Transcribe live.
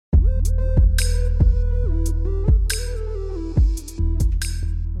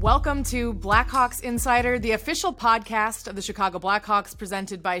Welcome to Blackhawks Insider, the official podcast of the Chicago Blackhawks,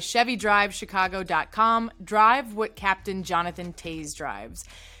 presented by ChevyDriveChicago.com. Drive what Captain Jonathan Toews drives.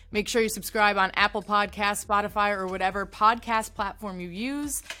 Make sure you subscribe on Apple Podcasts, Spotify, or whatever podcast platform you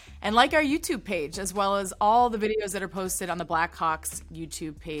use, and like our YouTube page, as well as all the videos that are posted on the Blackhawks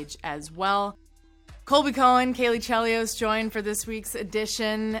YouTube page as well. Colby Cohen, Kaylee Chelios joined for this week's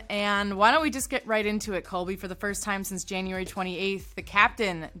edition, and why don't we just get right into it, Colby? For the first time since January 28th, the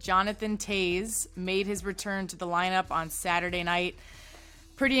captain, Jonathan Toews, made his return to the lineup on Saturday night.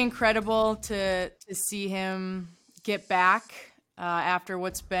 Pretty incredible to see him get back after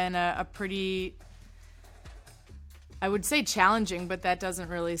what's been a pretty, I would say challenging, but that doesn't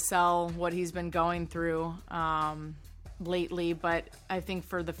really sell what he's been going through lately. But I think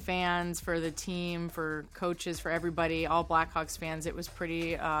for the fans, for the team, for coaches, for everybody, all Blackhawks fans, it was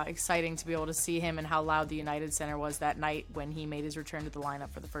pretty exciting to be able to see him and how loud the United Center was that night when he made his return to the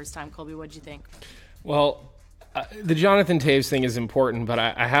lineup for the first time. Colby, what'd you think? Well, the Jonathan Toews thing is important, but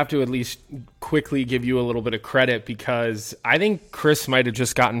I have to at least quickly give you a little bit of credit because I think Chris might have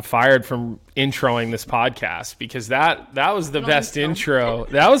just gotten fired from introing this podcast, because that was the best intro.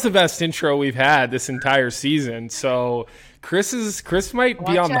 That was the best intro we've had this entire season. So Chris might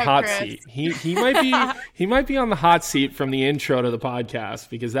be on the hot seat. He might be on the hot seat from the intro to the podcast,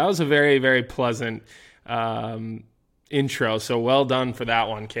 because that was a very, very pleasant intro. So well done for that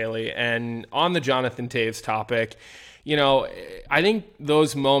one, Kaylee. And on the Jonathan Toews topic, you know, I think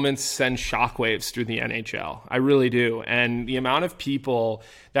those moments send shockwaves through the NHL. I really do. And the amount of people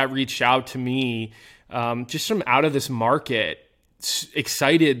that reached out to me just from out of this market,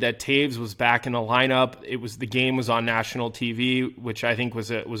 excited that Toews was back in the lineup. The game was on national TV, which I think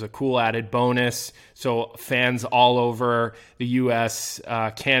was a cool added bonus. So fans all over the U.S.,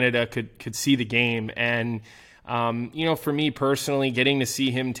 Canada could see the game. And for me personally, getting to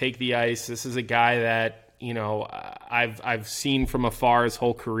see him take the ice, this is a guy that, I've seen from afar his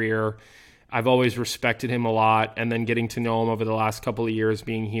whole career. I've always respected him a lot, and then getting to know him over the last couple of years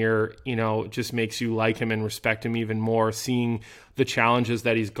being here, just makes you like him and respect him even more, seeing the challenges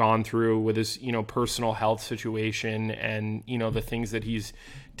that he's gone through with his, personal health situation and, the things that he's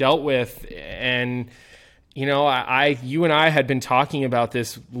dealt with. And, you and I had been talking about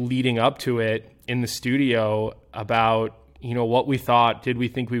this leading up to it in the studio about, what we thought. Did we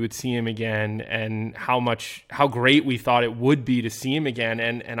think we would see him again, and how great we thought it would be to see him again?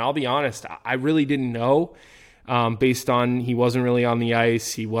 And I'll be honest, I really didn't know, based on he wasn't really on the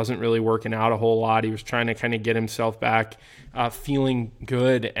ice. He wasn't really working out a whole lot. He was trying to kind of get himself back, feeling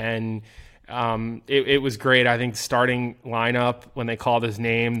good. And it was great. I think starting lineup, when they called his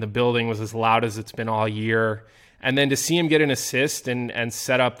name, the building was as loud as it's been all year. And then to see him get an assist and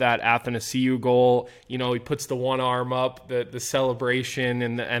set up that Athanasiou goal, he puts the one arm up, the celebration,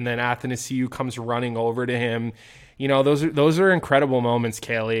 and then Athanasiou comes running over to him. Those are incredible moments,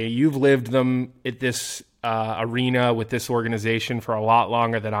 Kaylee. You've lived them at this arena with this organization for a lot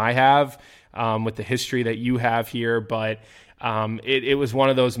longer than I have, with the history that you have here. But it was one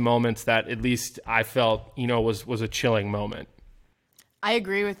of those moments that at least I felt, was a chilling moment. I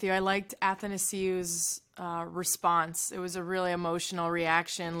agree with you. I liked Athanasiou's response. It was a really emotional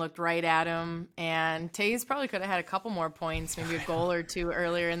reaction, looked right at him, and Toews probably could have had a couple more points, maybe a goal or two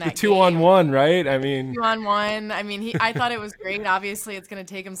earlier in that game. 2-on-1, right? 2-on-1. I thought it was great. Obviously, it's going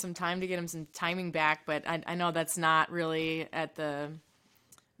to take him some time to get him some timing back, but I know that's not really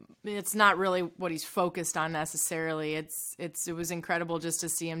it's not really what he's focused on necessarily. It was incredible just to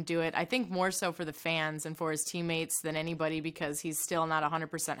see him do it. I think more so for the fans and for his teammates than anybody, because he's still not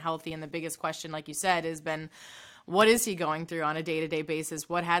 100% healthy. And the biggest question, like you said, has been, what is he going through on a day-to-day basis?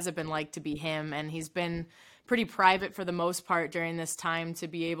 What has it been like to be him? And he's been pretty private for the most part during this time to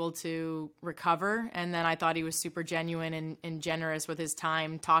be able to recover. And then I thought he was super genuine and generous with his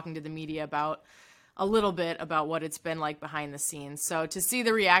time, talking to the media about a little bit about what it's been like behind the scenes. So to see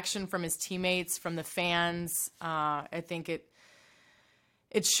the reaction from his teammates, from the fans, I think it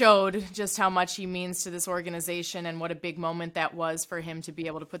showed just how much he means to this organization and what a big moment that was for him to be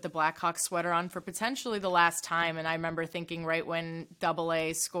able to put the Blackhawks sweater on for potentially the last time. And I remember thinking right when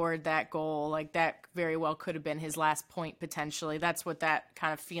AA scored that goal, like that very well could have been his last point potentially. That's what that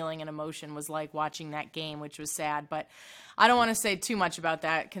kind of feeling and emotion was like watching that game, which was sad. But I don't want to say too much about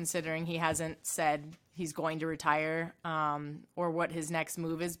that, considering he hasn't said he's going to retire or what his next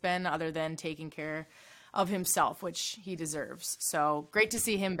move has been, other than taking care of himself, which he deserves. So great to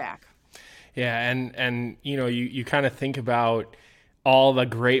see him back. Yeah, and you kind of think about all the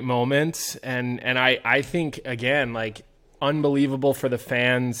great moments, and I think, again, like, unbelievable for the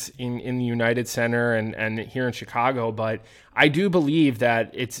fans in the United Center and here in Chicago. But I do believe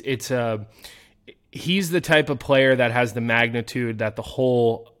that he's the type of player that has the magnitude that the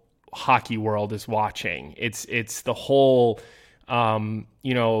whole hockey world is watching. It's the whole,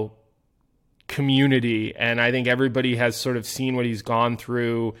 community. And I think everybody has sort of seen what he's gone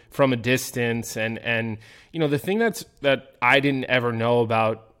through from a distance. And the thing that I didn't ever know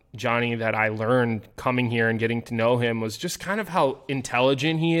about Johnny that I learned coming here and getting to know him was just kind of how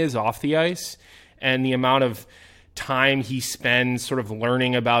intelligent he is off the ice and the amount of time he spends sort of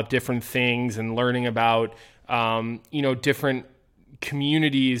learning about different things and learning about, different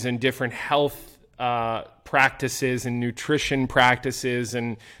communities and different health practices and nutrition practices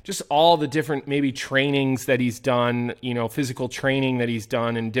and just all the different maybe trainings that he's done, physical training that he's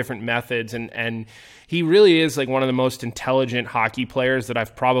done and different methods. And he really is like one of the most intelligent hockey players that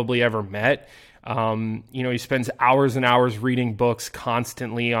I've probably ever met. He spends hours and hours reading books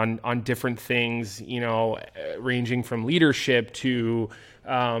constantly on different things, ranging from leadership to,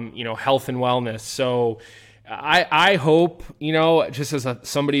 health and wellness. So I hope, just as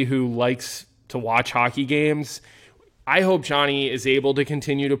somebody who likes to watch hockey games, I hope Johnny is able to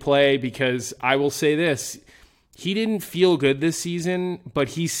continue to play, because I will say this, he didn't feel good this season, but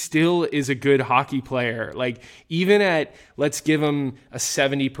he still is a good hockey player. Like, even at, let's give him a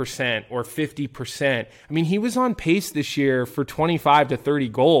 70% or 50%. I mean, he was on pace this year for 25 to 30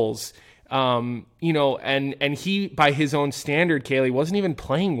 goals. And he, by his own standard, Kaylee, wasn't even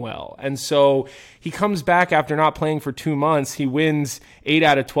playing well. And so he comes back after not playing for 2 months. He wins 8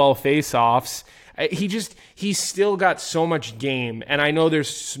 out of 12 faceoffs. He's still got so much game, and I know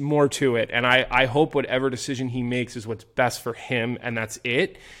there's more to it. And I hope whatever decision he makes is what's best for him, and that's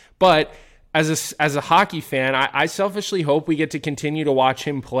it. But as a hockey fan, I selfishly hope we get to continue to watch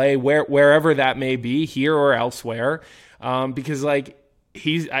him play wherever that may be, here or elsewhere, because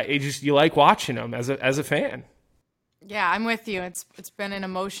you like watching him as a fan. Yeah, I'm with you. It's been an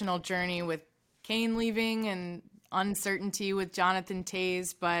emotional journey with Kane leaving and uncertainty with Jonathan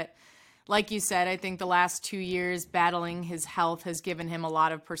Toews, but like you said, I think the last 2 years battling his health has given him a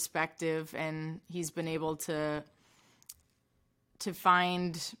lot of perspective, and he's been able to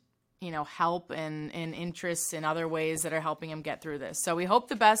find, help and interests in other ways that are helping him get through this. So we hope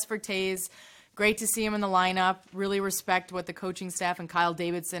the best for Toews. Great to see him in the lineup. Really respect what the coaching staff and Kyle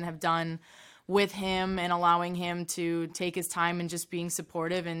Davidson have done with him and allowing him to take his time and just being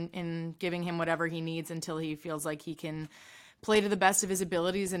supportive and giving him whatever he needs until he feels like he can play to the best of his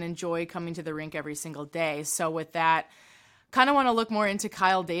abilities and enjoy coming to the rink every single day. So with that, kind of want to look more into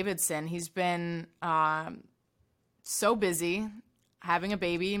Kyle Davidson. He's been so busy having a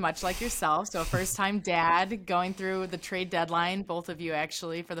baby, much like yourself. So a first-time dad going through the trade deadline, both of you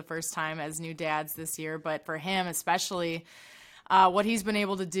actually for the first time as new dads this year. But for him especially, what he's been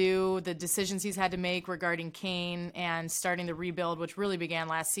able to do, the decisions he's had to make regarding Kane and starting the rebuild, which really began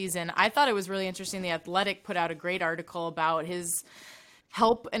last season. I thought it was really interesting. The Athletic put out a great article about his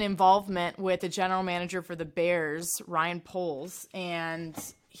help and involvement with the general manager for the Bears, Ryan Poles, and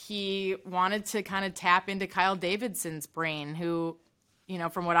he wanted to kind of tap into Kyle Davidson's brain, who,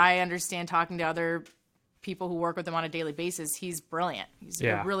 from what I understand, talking to other people who work with him on a daily basis, he's brilliant. He's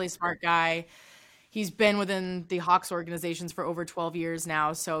a really smart guy. He's been within the Hawks organizations for over 12 years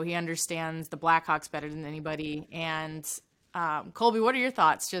now, so he understands the Blackhawks better than anybody. And Colby, what are your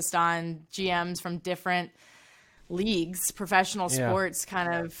thoughts just on GMs from different leagues, professional sports,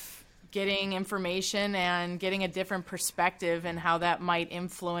 kind of getting information and getting a different perspective and how that might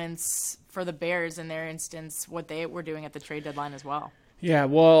influence, for the Bears in their instance, what they were doing at the trade deadline as well? Yeah,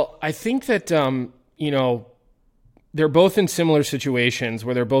 well, I think that, they're both in similar situations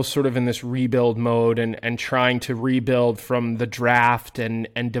where they're both sort of in this rebuild mode and trying to rebuild from the draft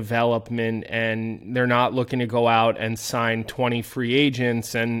and development, and they're not looking to go out and sign 20 free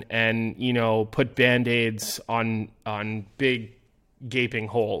agents and put Band-Aids on big gaping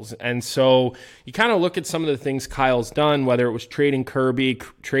holes. And so you kind of look at some of the things Kyle's done, whether it was trading Kirby,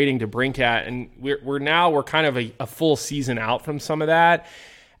 trading DeBrincat, and we're kind of a full season out from some of that.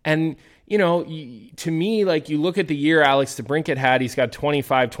 And to me, like, you look at the year Alex DeBrincat had, he's got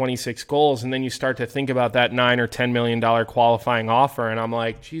 25, 26 goals, and then you start to think about that $9 or $10 million qualifying offer, and I'm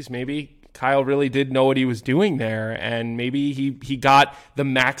like, geez, maybe Kyle really did know what he was doing there, and maybe he got the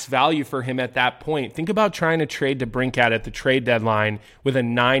max value for him at that point. Think about trying to trade DeBrincat at the trade deadline with a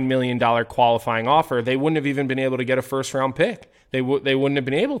 $9 million qualifying offer. They wouldn't have even been able to get a first-round pick. They wouldn't have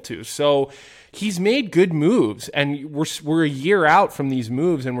been able to. So he's made good moves, and we're a year out from these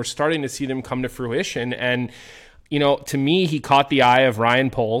moves, and we're starting to see them come to fruition. And to me, he caught the eye of Ryan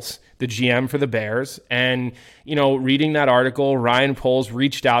Poles, the GM for the Bears. And, reading that article, Ryan Poles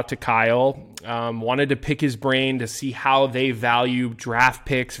reached out to Kyle, wanted to pick his brain to see how they value draft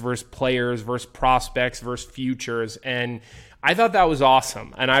picks versus players versus prospects versus futures. And I thought that was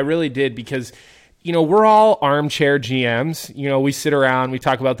awesome. And I really did, because we're all armchair GMs. We sit around, we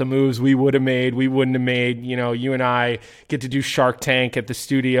talk about the moves we would have made, we wouldn't have made. You and I get to do Shark Tank at the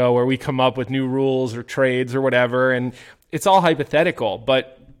studio where we come up with new rules or trades or whatever. And it's all hypothetical,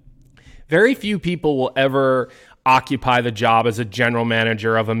 but very few people will ever occupy the job as a general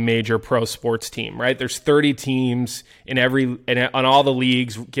manager of a major pro sports team, right? There's 30 teams on all the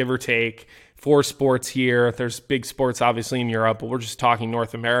leagues, give or take. 4 sports here. There's big sports obviously in Europe, but we're just talking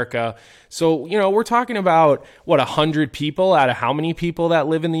North America. So, we're talking about 100 people out of how many people that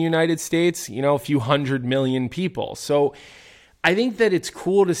live in the United States? A few 100 million people. So I think that it's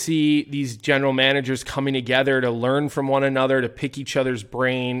cool to see these general managers coming together to learn from one another, to pick each other's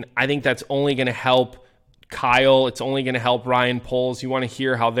brain. I think that's only going to help Kyle. It's only going to help Ryan Poles. You want to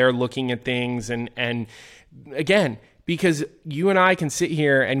hear how they're looking at things. And again, because you and I can sit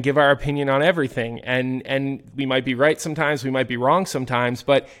here and give our opinion on everything, and we might be right sometimes, we might be wrong sometimes,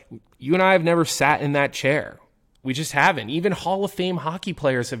 but you and I have never sat in that chair. We just haven't. Even Hall of Fame hockey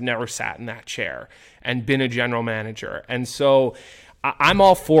players have never sat in that chair and been a general manager. And so I'm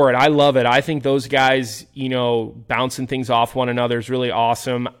all for it. I love it. I think those guys, bouncing things off one another is really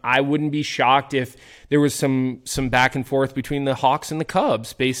awesome. I wouldn't be shocked if there was some back and forth between the Hawks and the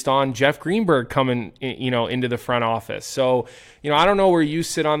Cubs based on Jeff Greenberg coming, into the front office. So, I don't know where you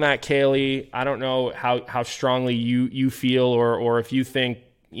sit on that, Kaylee. I don't know how strongly you feel or if you think,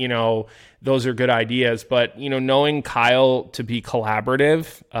 those are good ideas, but knowing Kyle to be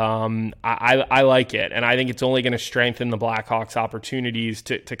collaborative, I like it, and I think it's only going to strengthen the Blackhawks' opportunities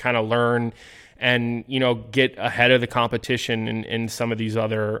to kind of learn and get ahead of the competition in some of these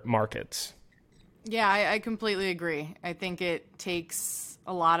other markets. Yeah, I completely agree. I think it takes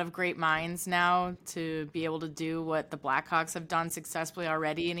a lot of great minds now to be able to do what the Blackhawks have done successfully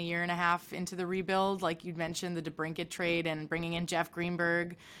already in a year and a half into the rebuild. Like you mentioned, the DeBrincat trade and bringing in Jeff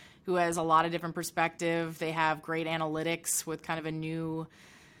Greenberg, who has a lot of different perspective. They have great analytics with kind of a new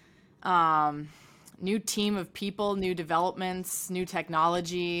team of people, new developments, new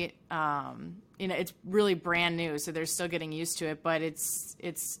technology. It's really brand new, so they're still getting used to it, but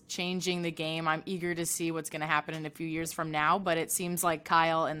it's changing the game. I'm eager to see what's going to happen in a few years from now, but it seems like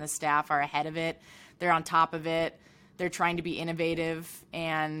Kyle and the staff are ahead of it. They're on top of it. They're trying to be innovative,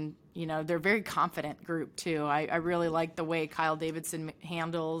 and they're a very confident group too. I really like the way Kyle Davidson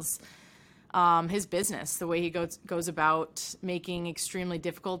handles his business, the way he goes about making extremely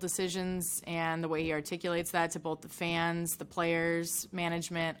difficult decisions, and the way he articulates that to both the fans, the players,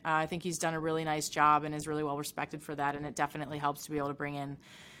 management. I think he's done a really nice job and is really well respected for that, and it definitely helps to be able to bring in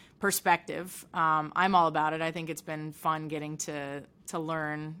perspective. I'm all about it. I think it's been fun getting to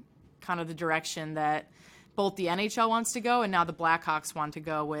learn kind of the direction that both the NHL wants to go and now the Blackhawks want to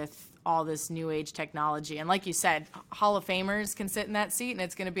go with all this new age technology. And like you said, Hall of Famers can sit in that seat, and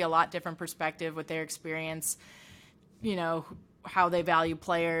it's going to be a lot different perspective with their experience, how they value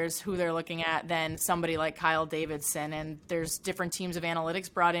players, who they're looking at, than somebody like Kyle Davidson. And there's different teams of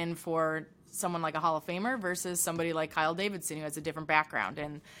analytics brought in for someone like a Hall of Famer versus somebody like Kyle Davidson, who has a different background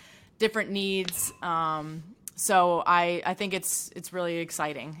and different needs. So I think it's really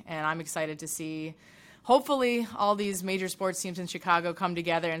exciting, and I'm excited to see hopefully all these major sports teams in Chicago come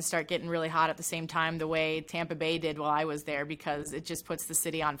together and start getting really hot at the same time, the way Tampa Bay did while I was there, because it just puts the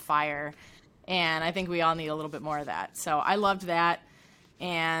city on fire. And I think we all need a little bit more of that. So I loved that.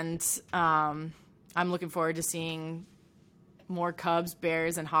 And I'm looking forward to seeing more Cubs,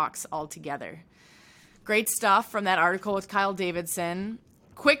 Bears, and Hawks all together. Great stuff from that article with Kyle Davidson.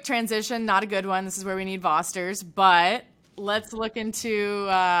 Quick transition, not a good one. This is where we need Vosters, but let's look into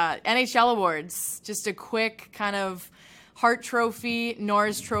NHL awards. Just a quick kind of Hart Trophy,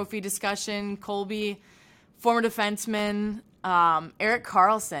 Norris Trophy discussion. Colby, former defenseman, Erik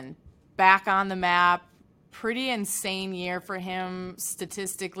Karlsson, back on the map. Pretty insane year for him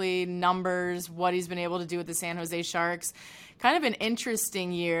statistically, numbers, what he's been able to do with the San Jose Sharks. Kind of an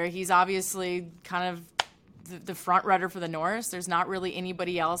interesting year. He's obviously kind of the front runner for the Norris. There's not really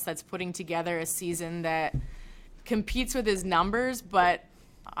anybody else that's putting together a season that competes with his numbers, but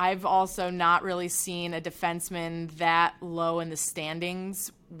I've also not really seen a defenseman that low in the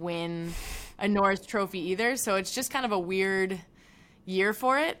standings win a Norris Trophy either. So it's just kind of a weird year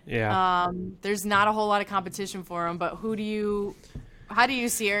for it. Yeah. There's not a whole lot of competition for him, but how do you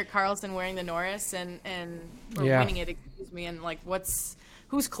see Erik Karlsson wearing the Norris and winning it, and like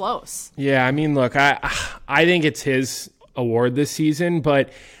who's close. Yeah, I mean, look, I think it's his award this season, but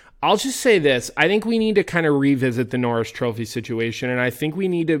I'll just say this. I think we need to kind of revisit the Norris Trophy situation, and I think we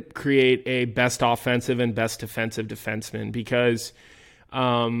need to create a best offensive and best defensive defenseman because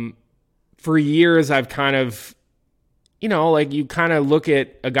for years I've kind of, you kind of look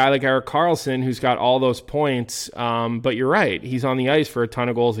at a guy like Erik Karlsson who's got all those points, but you're right. He's on the ice for a ton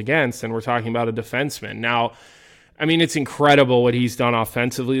of goals against, and we're talking about a defenseman. Now, I mean, it's incredible what he's done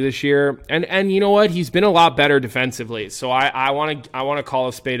offensively this year. And you know what? He's been a lot better defensively. So I want to call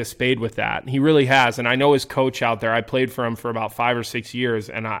a spade with that. He really has. And I know his coach out there. I played for him for about 5 or 6 years,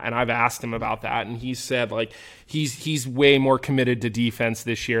 and I've asked him about that. And he said, like, he's way more committed to defense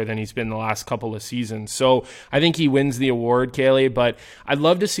this year than he's been the last couple of seasons. So I think he wins the award, Kaylee. But I'd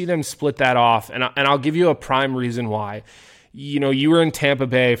love to see them split that off. And I'll give you a prime reason why. You were in Tampa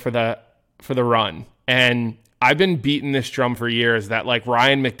Bay for the run. And I've been beating this drum for years that, like,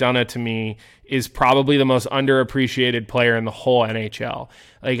 Ryan McDonagh to me is probably the most underappreciated player in the whole NHL.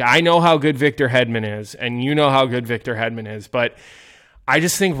 Like, I know how good Victor Hedman is, and you know how good Victor Hedman is, but I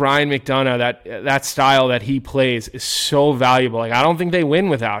just think Ryan McDonagh, that style that he plays is so valuable. Like, I don't think they win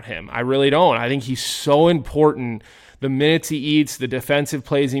without him. I really don't. I think he's so important. The minutes he eats, the defensive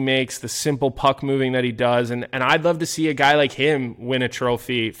plays he makes, the simple puck moving that he does. And I'd love to see a guy like him win a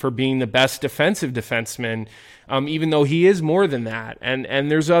trophy for being the best defensive defenseman, even though he is more than that. And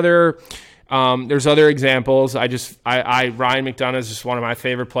there's other examples. Ryan McDonagh is just one of my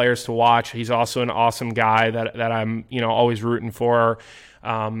favorite players to watch. He's also an awesome guy that I'm, always rooting for.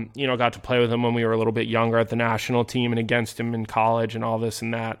 Got to play with him when we were a little bit younger at the national team and against him in college and all this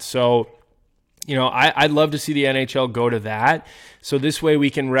and that. So, I'd love to see the NHL go to that. So this way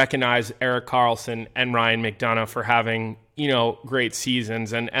we can recognize Erik Karlsson and Ryan McDonagh for having, great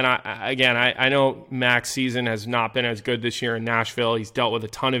seasons. And I know Mac's season has not been as good this year in Nashville. He's dealt with a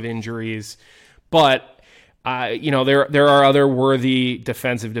ton of injuries, but there are other worthy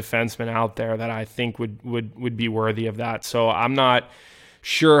defensive defensemen out there that I think would be worthy of that. So I'm not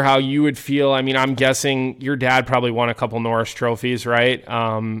sure how you would feel. I mean, I'm guessing your dad probably won a couple Norris trophies, right?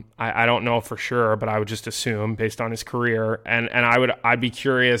 I don't know for sure, but I would just assume based on his career. And I'd be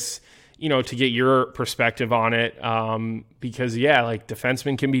curious, to get your perspective on it. Because like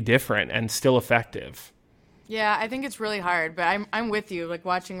defensemen can be different and still effective. Yeah, I think it's really hard, but I'm with you. Like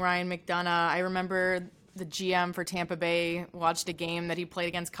watching Ryan McDonagh, I remember the GM for Tampa Bay watched a game that he played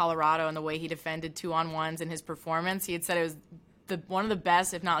against Colorado and the way he defended 2-on-1s and his performance. He had said it was one of the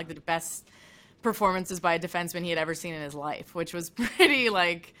best, if not like the best performances by a defenseman he had ever seen in his life, which was pretty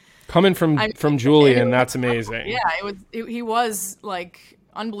like coming from Julian. That's amazing. Yeah, he was like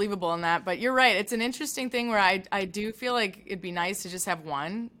unbelievable in that. But you're right. It's an interesting thing where I do feel like it'd be nice to just have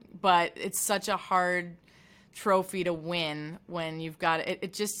one, but it's such a hard trophy to win when you've got it.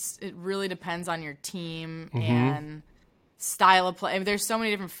 It really depends on your team and style of play. I mean, there's so many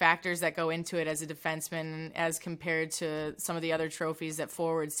different factors that go into it as a defenseman as compared to some of the other trophies that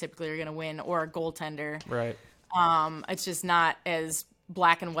forwards typically are going to win or a goaltender. Right. It's just not as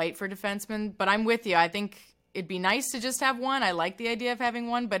black and white for defensemen, but I'm with you. I think it'd be nice to just have one. I like the idea of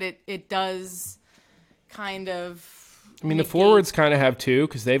having one, but it does kind of, I mean, the forwards kind of have two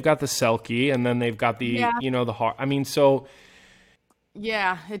because they've got the Selke and then they've got the, the heart. I mean, so.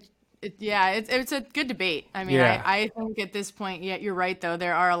 Yeah, it's a good debate. I mean, I think at this point, you're right, though.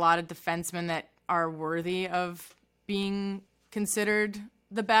 There are a lot of defensemen that are worthy of being considered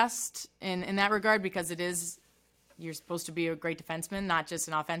the best in that regard because you're supposed to be a great defenseman, not just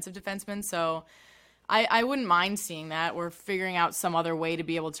an offensive defenseman. So I wouldn't mind seeing that. We're figuring out some other way to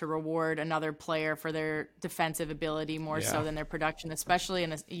be able to reward another player for their defensive ability more so than their production, especially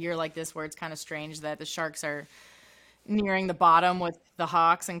in a year like this where it's kind of strange that the Sharks are nearing the bottom with the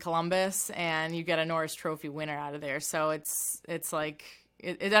Hawks and Columbus, and you get a Norris Trophy winner out of there. So it's like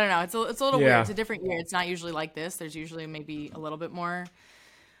I don't know. It's a little weird. It's a different year. It's not usually like this. There's usually maybe a little bit more.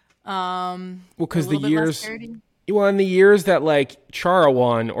 Because the years. Well, in the years that like Chara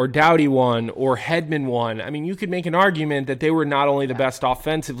won or Doughty won or Hedman won, I mean, you could make an argument that they were not only the best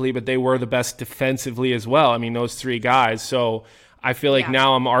offensively, but they were the best defensively as well. I mean, those three guys. So I feel like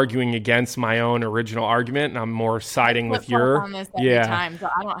now I'm arguing against my own original argument, and I'm more siding with your. On this every time, so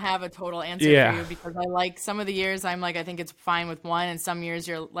I don't have a total answer for you because I like some of the years I'm like I think it's fine with one, and some years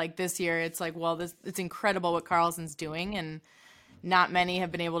you're like this year it's like it's incredible what Karlsson's doing, and not many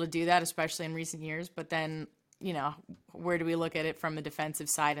have been able to do that, especially in recent years. But then where do we look at it from the defensive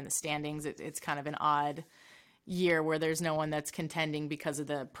side in the standings? It's kind of an odd year where there's no one that's contending because of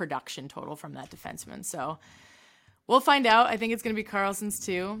the production total from that defenseman. So. We'll find out. I think it's going to be Karlsson's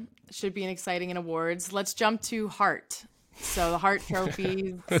too. Should be an exciting in awards. Let's jump to Hart. So the Hart Trophy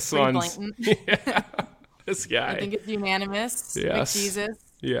is This pretty one's blatant. yeah, this guy. I think it's unanimous. Yes. McJesus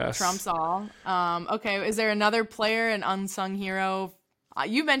Yes. trumps all. Okay, is there another player, an unsung hero?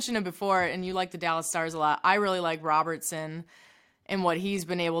 You mentioned him before, and you like the Dallas Stars a lot. I really like Robertson and what he's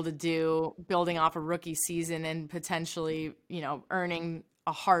been able to do, building off a rookie season and potentially, earning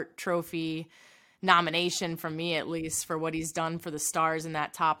a Hart Trophy nomination from me, at least, for what he's done for the Stars in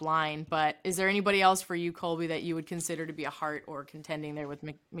that top line. But is there anybody else for you, Colby, that you would consider to be a Hart or contending there with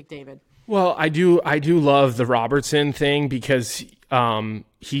McDavid? Well, I do love the Robertson thing because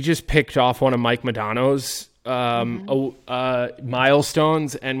he just picked off one of Mike Modano's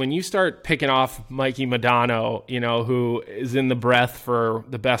milestones, and when you start picking off Mikey Modano, who is in the breath for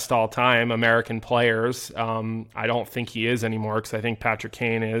the best all-time American players, I don't think he is anymore because I think Patrick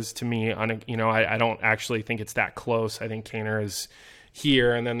Kane is. To me, I don't actually think it's that close. I think Kaner is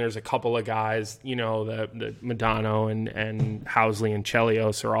here, and then there's a couple of guys, the Modano and Housley and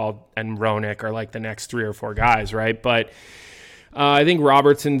Chelios and Roenick are like the next 3 or 4 guys, right? But I think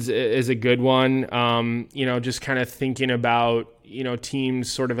Robertson's is a good one. Just kind of thinking about, teams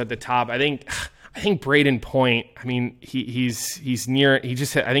sort of at the top. I think Braden Point, I mean, he's near, I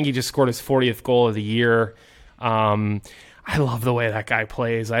think he just scored his 40th goal of the year. I love the way that guy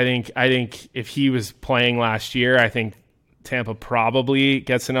plays. I think if he was playing last year, I think Tampa probably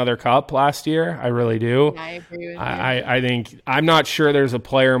gets another cup last year. I really do. I agree with you. I think, I'm not sure there's a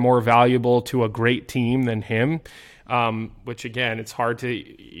player more valuable to a great team than him. Which again, it's hard to,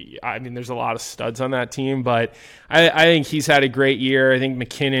 there's a lot of studs on that team, but I think he's had a great year. I think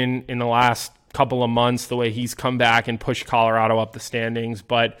McKinnon in the last couple of months, the way he's come back and pushed Colorado up the standings.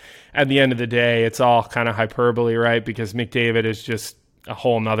 But at the end of the day, it's all kind of hyperbole, right? Because McDavid is just a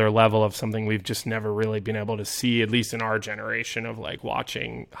whole nother level of something we've just never really been able to see, at least in our generation of like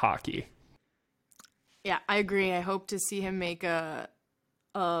watching hockey. Yeah, I agree. I hope to see him make a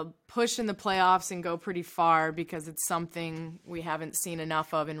push in the playoffs and go pretty far because it's something we haven't seen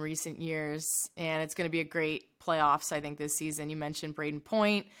enough of in recent years. And it's going to be a great playoffs, I think, this season. You mentioned Braden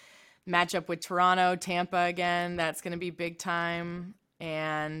Point, matchup with Toronto, Tampa again. That's going to be big time.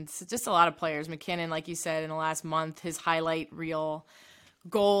 And just a lot of players. McKinnon, like you said, in the last month, his highlight reel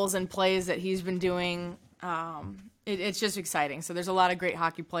goals and plays that he's been doing, it's just exciting. So there's a lot of great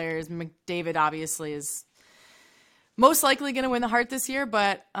hockey players. McDavid obviously is most likely going to win the Hart this year,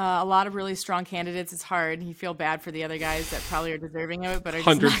 but a lot of really strong candidates. It's hard. You feel bad for the other guys that probably are deserving of it, but are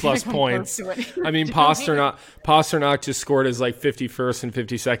just 100+ points. Pasternak just scored his like 51st and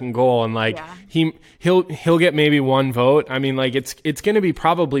 52nd goal, and like he'll get maybe one vote. I mean, like it's going to be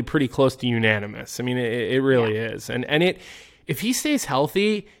probably pretty close to unanimous. I mean, it really is, and it. If he stays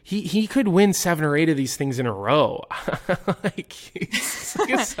healthy, he could win 7 or 8 of these things in a row. Like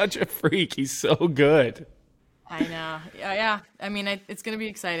he's such a freak. He's so good. I know. Yeah. I mean, it's going to be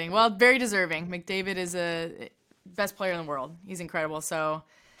exciting. Well, very deserving. McDavid is a best player in the world. He's incredible. So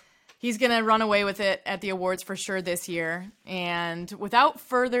he's going to run away with it at the awards for sure this year. And without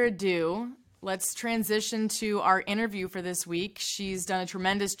further ado, let's transition to our interview for this week. She's done a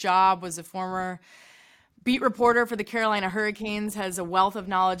tremendous job, was a former beat reporter for the Carolina Hurricanes, has a wealth of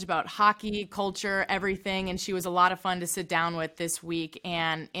knowledge about hockey, culture, everything. And she was a lot of fun to sit down with this week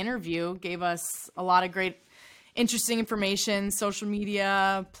and interview. Gave us a lot of great interesting information, social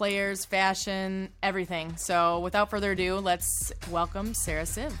media, players, fashion, everything. So without further ado, let's welcome Sara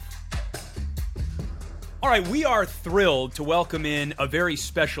Civ. All right, we are thrilled to welcome in a very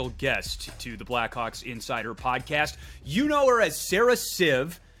special guest to the Blackhawks Insider podcast. You know her as Sara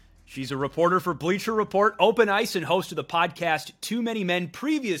Civ. She's a reporter for Bleacher Report, Open Ice, and host of the podcast Too Many Men.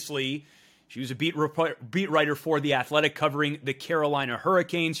 Previously, she was a beat writer for The Athletic covering the Carolina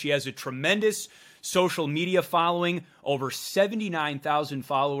Hurricanes. She has a tremendous social media following, over 79,000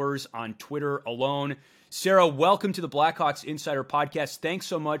 followers on Twitter alone. Sara, welcome to the Blackhawks Insider Podcast. Thanks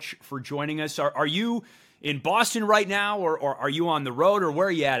so much for joining us. Are you in Boston right now, or are you on the road, or where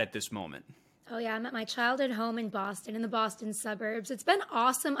are you at this moment? Oh, yeah, I'm at my childhood home in Boston, in the Boston suburbs. It's been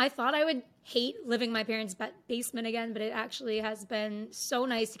awesome. I thought I would hate living in my parents' basement again, but it actually has been so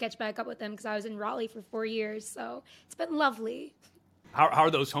nice to catch back up with them because I was in Raleigh for 4 years, so it's been lovely. How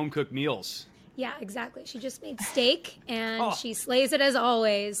are those home-cooked meals? Yeah, exactly. She just made steak, and she slays it as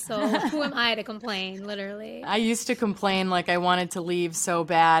always, so who am I to complain, literally? I used to complain like I wanted to leave so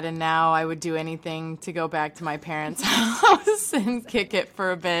bad, and now I would do anything to go back to my parents' house and kick it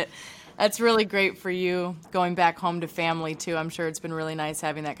for a bit. That's really great for you, going back home to family, too. I'm sure it's been really nice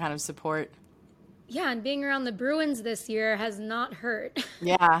having that kind of support. Yeah, and being around the Bruins this year has not hurt.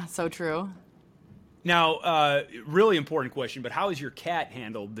 Yeah, so true. Now, really important question, but how has your cat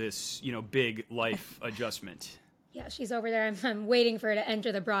handled this, big life adjustment? Yeah, she's over there. I'm waiting for her to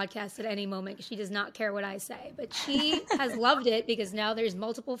enter the broadcast at any moment because she does not care what I say. But she has loved it because now there's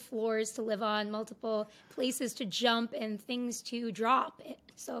multiple floors to live on, multiple places to jump, and things to drop.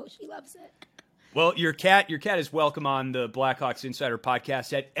 So she loves it. Well, your cat is welcome on the Blackhawks Insider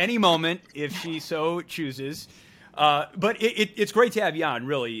podcast at any moment if she so chooses. But it's great to have you on,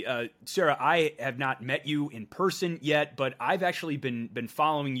 really. Sara, I have not met you in person yet, but I've actually been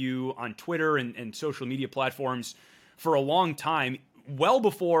following you on Twitter and social media platforms for a long time, well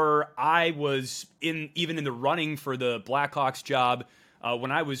before I was even in the running for the Blackhawks job,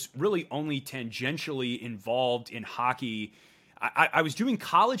 when I was really only tangentially involved in hockey. I was doing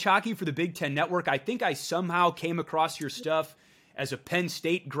college hockey for the Big Ten Network. I think I somehow came across your stuff as a Penn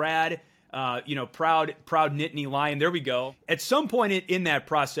State grad. Proud Nittany Lion. There we go. At some point in that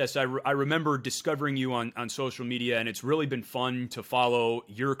process, I remember discovering you on social media, and it's really been fun to follow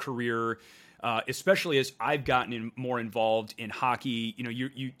your career, especially as I've gotten more involved in hockey. You know,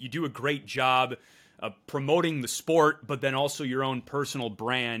 you do a great job promoting the sport, but then also your own personal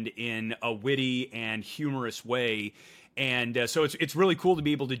brand in a witty and humorous way. And so it's really cool to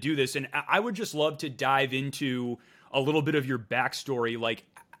be able to do this. And I would just love to dive into a little bit of your backstory, like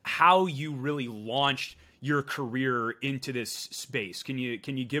how you really launched your career into this space. Can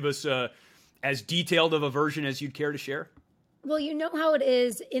you give us as detailed of a version as you'd care to share? Well, you know how it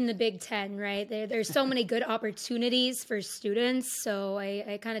is in the Big Ten, right? There's so many good opportunities for students. So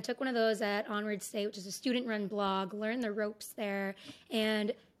I kind of took one of those at Onward State, which is a student-run blog, learned the ropes there.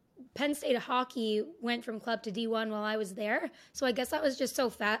 And Penn State hockey went from club to D1 while I was there. So I guess I was just so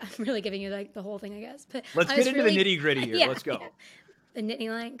fat. I'm really giving you like the whole thing, I guess. But let's get into the nitty-gritty here. Yeah, let's go. Yeah. The Nittany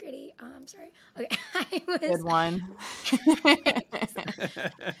Lion gritty. I'm sorry. Okay. Good one.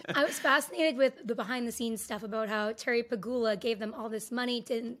 I was fascinated with the behind the scenes stuff about how Terry Pegula gave them all this money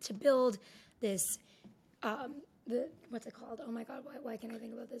to build this, what's it called? Oh my God, why can't I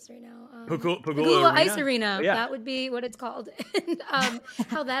think about this right now? Pegula Ice Arena. Yeah. That would be what it's called. And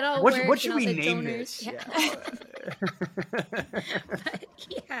how that all works. What should and we all the name donors. this? Yeah. But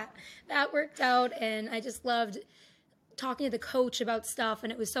yeah, that worked out, and I just loved talking to the coach about stuff,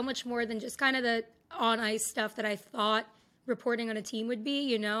 and it was so much more than just kind of the on ice stuff that I thought reporting on a team would be,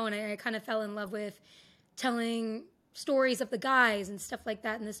 you know, and I kind of fell in love with telling stories of the guys and stuff like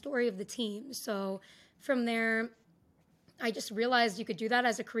that and the story of the team. So from there, I just realized you could do that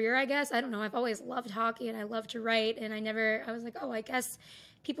as a career, I guess. I don't know. I've always loved hockey and I love to write, and I was like, oh, I guess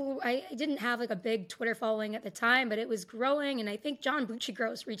I didn't have like a big Twitter following at the time, but it was growing. And I think John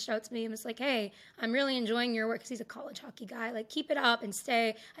Bucci-Gross reached out to me and was like, hey, I'm really enjoying your work, because he's a college hockey guy. Like, keep it up and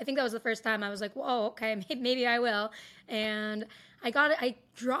stay. I think that was the first time I was like, whoa, okay, maybe I will. And I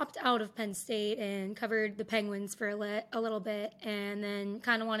dropped out of Penn State and covered the Penguins for a little bit, and then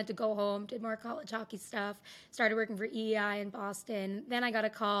kind of wanted to go home, did more college hockey stuff, started working for EEI in Boston. Then I got a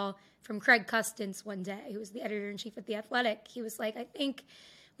call from Craig Custance one day, who was the editor-in-chief at The Athletic. He was like, I think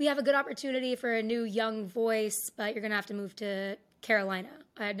we have a good opportunity for a new young voice, but you're going to have to move to Carolina.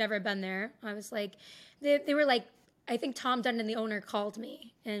 I had never been there. I was like, they were like, I think Tom Dundon, the owner, called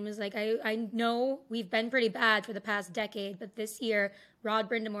me and was like, I know we've been pretty bad for the past decade, but this year, Rod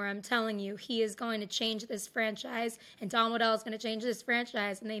Brindamore, I'm telling you, he is going to change this franchise, and Don Waddell is going to change this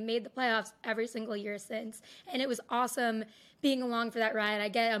franchise. And they made the playoffs every single year since. And it was awesome being along for that ride. I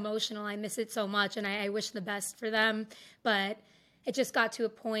get emotional. I miss it so much, and I wish the best for them. But it just got to a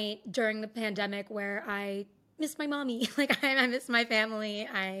point during the pandemic where I miss my mommy. Like, I miss my family.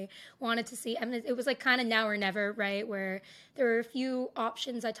 I wanted to see, it was like kind of now or never, right? Where there were a few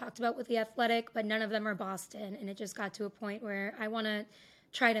options I talked about with The Athletic, but none of them are Boston. And it just got to a point where I want to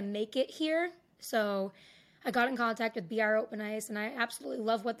try to make it here. So I got in contact with BR Open Ice, and I absolutely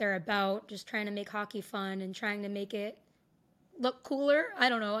love what they're about. Just trying to make hockey fun and trying to make it look cooler. I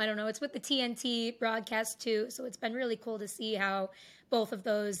don't know. It's with the TNT broadcast too. So it's been really cool to see how both of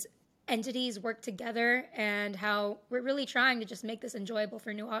those entities work together and how we're really trying to just make this enjoyable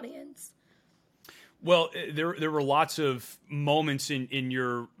for a new audience. Well, there were lots of moments in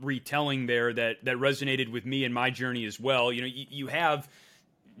your retelling there that resonated with me in my journey as well. You know, you have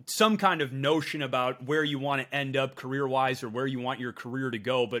some kind of notion about where you want to end up career-wise or where you want your career to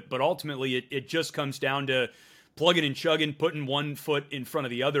go, but ultimately it just comes down to plugging and chugging, putting one foot in front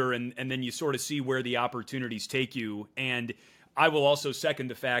of the other, and then you sort of see where the opportunities take you. And I will also second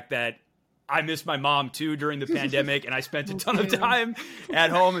the fact that I missed my mom too during the pandemic, and I spent a ton of time at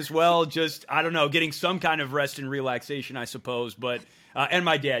home as well. Just, I don't know, getting some kind of rest and relaxation, I suppose. But and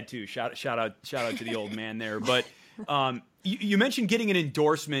my dad too. Shout out to the old man there. But you mentioned getting an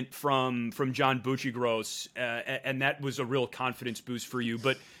endorsement from John Bucci-Gross, and that was a real confidence boost for you.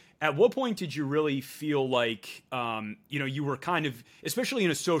 But At what point did you really feel like, you were kind of, especially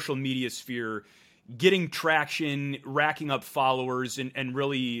in a social media sphere, getting traction, racking up followers, and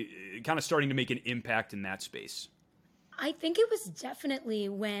really kind of starting to make an impact in that space? I think it was definitely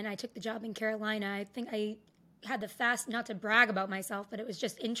when I took the job in Carolina. I think I had not to brag about myself, but it was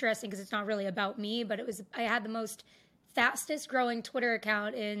just interesting because it's not really about me, but I had the most fastest growing Twitter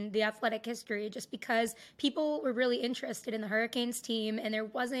account in the Athletic history, just because people were really interested in the Hurricanes team. And there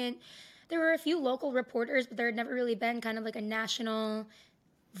were a few local reporters, but there had never really been kind of like a national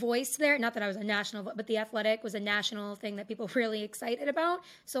voice there. Not that I was a national, but the Athletic was a national thing that people were really excited about.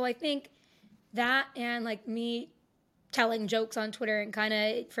 So I think that, and like me telling jokes on Twitter and kind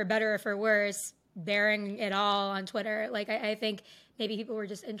of, for better or for worse, bearing it all on Twitter. Like, I think maybe people were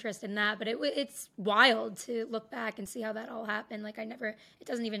just interested in that, but it's wild to look back and see how that all happened. Like, it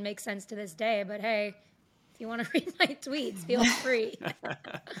doesn't even make sense to this day, but hey, if you want to read my tweets, feel free.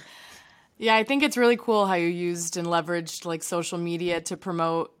 Yeah, I think it's really cool how you used and leveraged like social media to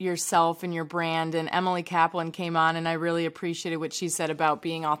promote yourself and your brand. And Emily Kaplan came on, and I really appreciated what she said about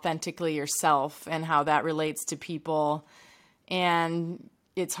being authentically yourself and how that relates to people. And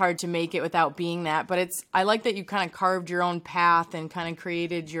it's hard to make it without being that. But I like that you kind of carved your own path and kind of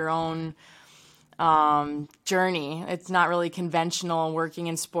created your own journey. It's not really conventional working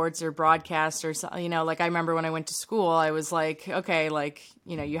in sports or broadcast or, like I remember when I went to school, I was like, okay, like,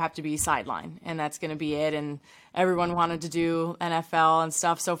 you have to be sideline and that's going to be it. And everyone wanted to do NFL and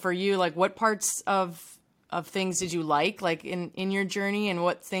stuff. So for you, like what parts of things did you like in your journey, and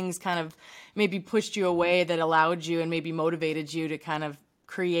what things kind of maybe pushed you away that allowed you and maybe motivated you to kind of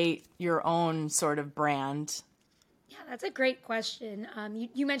create your own sort of brand? Yeah, that's a great question.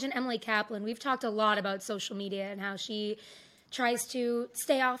 You mentioned Emily Kaplan. We've talked a lot about social media and how she tries to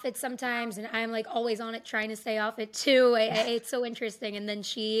stay off it sometimes, and I'm like always on it trying to stay off it too. It's so interesting. And then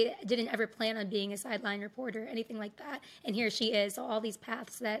she didn't ever plan on being a sideline reporter or anything like that. And here she is. So all these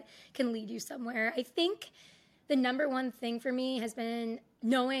paths that can lead you somewhere. I think the number one thing for me has been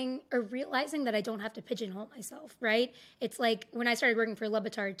knowing or realizing that I don't have to pigeonhole myself, right? It's like when I started working for Le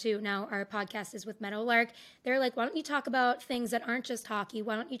Batard too, now our podcast is with Meadowlark, they're like, why don't you talk about things that aren't just hockey?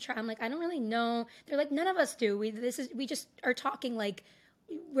 Why don't you try? I'm like, I don't really know. They're like, none of us do. We just are talking like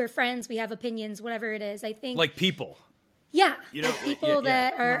we're friends, we have opinions, whatever it is. I think like people. Yeah, like people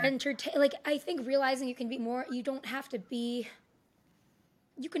that are entertained. Like I think realizing you can be more, you don't have to be.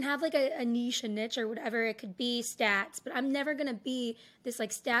 You can have like a niche, a niche or whatever. It could be stats, but I'm never going to be this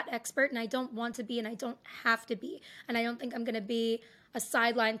like stat expert, and I don't want to be, and I don't have to be. And I don't think I'm going to be a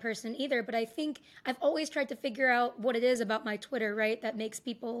sideline person either. But I think I've always tried to figure out what it is about my Twitter, right, that makes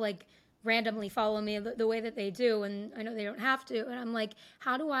people like randomly follow me the way that they do. And I know they don't have to. And I'm like,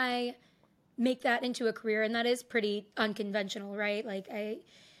 how do I make that into a career? And that is pretty unconventional, right? Like I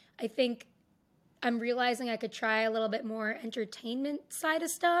think I'm realizing I could try a little bit more entertainment side of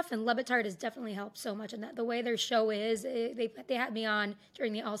stuff, and Le Batard has definitely helped so much in that. The way their show is, they had me on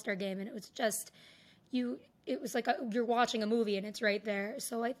during the All-Star game, and it was just, it was like you're watching a movie and it's right there.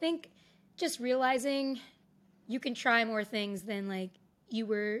 So I think just realizing you can try more things than like you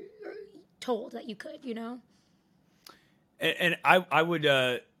were told that you could, And I would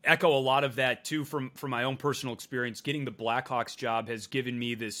echo a lot of that too from my own personal experience. Getting the Blackhawks job has given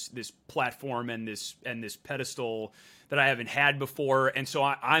me this platform and this pedestal that I haven't had before, and so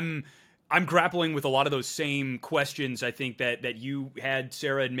I'm grappling with a lot of those same questions I think that you had,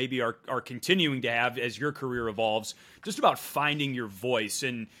 Sara, and maybe are continuing to have as your career evolves, just about finding your voice.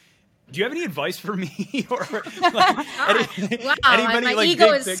 And do you have any advice for me, or wow, anybody, my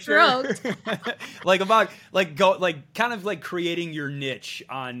ego is stroked. Kind of creating your niche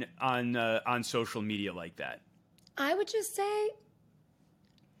on social media like that? I would just say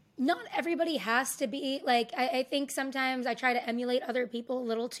not everybody has to be like, I think sometimes I try to emulate other people a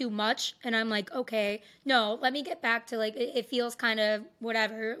little too much, and I'm like, okay, no, let me get back to like, it feels kind of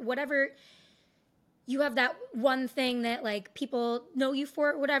whatever you have that one thing that like people know you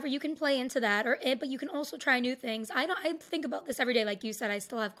for, whatever, you can play into that, but you can also try new things. I think about this every day. Like you said, I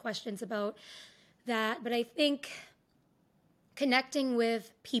still have questions about that, but I think connecting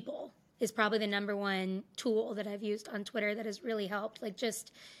with people is probably the number one tool that I've used on Twitter that has really helped. Like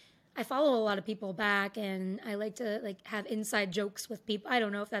I follow a lot of people back, and I like to like have inside jokes with people. I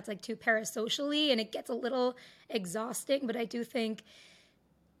don't know if that's like too parasocially, and it gets a little exhausting, but I do think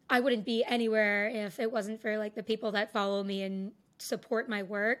I wouldn't be anywhere if it wasn't for like the people that follow me and support my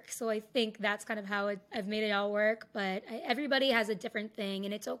work. So I think that's kind of how I've made it all work. But everybody has a different thing,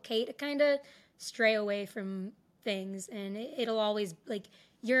 and it's okay to kind of stray away from things, and it'll always like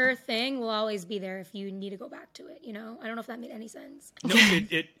your thing will always be there if you need to go back to it. I don't know if that made any sense. No,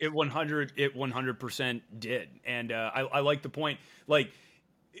 it 100% did. And I like the point, like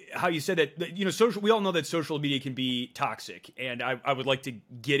how you said that, social, we all know that social media can be toxic. And I would like to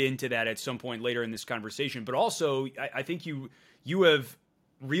get into that at some point later in this conversation. But also, I think you have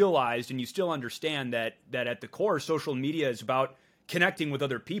realized and you still understand that at the core, social media is about connecting with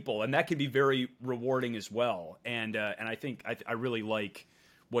other people. And that can be very rewarding as well. And I think I really like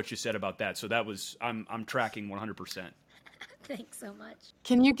what you said about that. So that was, I'm tracking 100%. Thanks so much.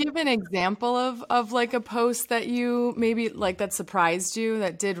 Can you give an example of like a post that you maybe like that surprised you,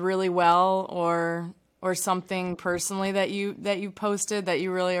 that did really well, or something personally that you posted that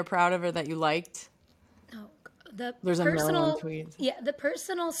you really are proud of or that you liked? There's a million tweets. Yeah, the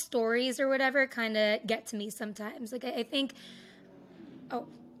personal stories or whatever kind of get to me sometimes. Like I think,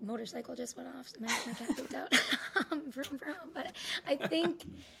 motorcycle just went off. So my cat pooped out. But I think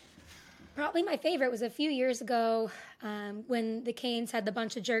probably my favorite was a few years ago when the Canes had the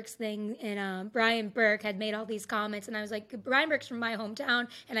bunch of jerks thing, and Brian Burke had made all these comments, and I was like, Brian Burke's from my hometown,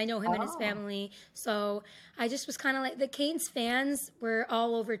 and I know him and his family, so I just was kind of like, the Canes fans were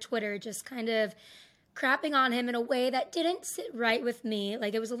all over Twitter just kind of crapping on him in a way that didn't sit right with me.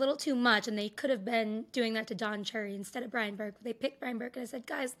 Like, it was a little too much, and they could have been doing that to Don Cherry instead of Brian Burke. They picked Brian Burke, and I said,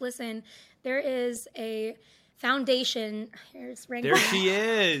 guys, listen, there is a foundation. Here's Ring. There she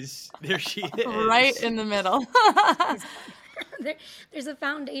is. Right in the middle. There's a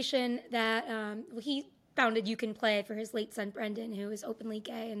foundation that he founded You Can Play for his late son, Brendan, who is openly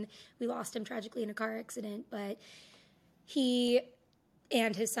gay, and we lost him tragically in a car accident, but he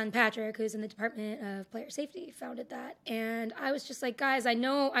and his son Patrick, who's in the Department of Player Safety, founded that. And I was just like, guys, I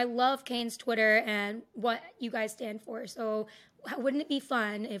know I love Canes Twitter and what you guys stand for, so wouldn't it be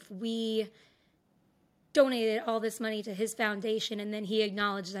fun if we donated all this money to his foundation, and then he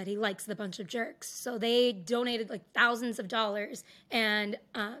acknowledged that he likes the bunch of jerks. So they donated like thousands of dollars, and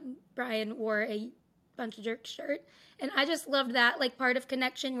Brian wore a bunch of jerk shirt. And I just loved that, like, part of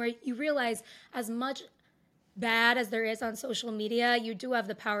connection where you realize as much bad as there is on social media, you do have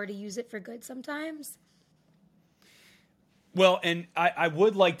the power to use it for good sometimes. Well, and I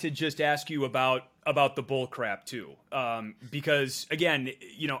would like to just ask you about the bull crap too, because again,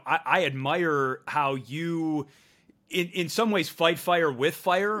 I admire how you, in some ways, fight fire with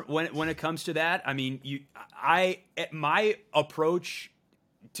fire when it comes to that. I mean, my approach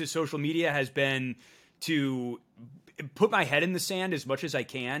to social media has been to put my head in the sand as much as I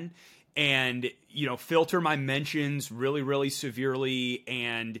can, and filter my mentions really, really severely,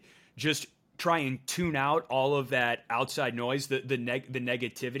 and just try and tune out all of that outside noise, the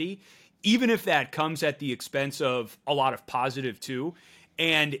negativity, even if that comes at the expense of a lot of positive too.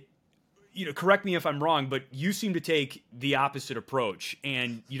 And correct me if I'm wrong, but you seem to take the opposite approach,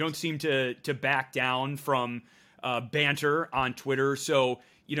 and you don't seem to back down from banter on Twitter. So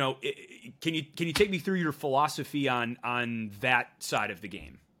can you take me through your philosophy on that side of the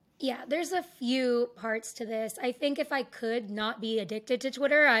game? Yeah, there's a few parts to this. I think if I could not be addicted to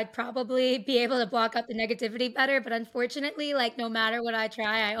Twitter, I'd probably be able to block out the negativity better. But unfortunately, like, no matter what I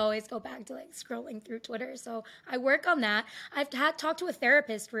try, I always go back to like scrolling through Twitter. So I work on that. I've talked to a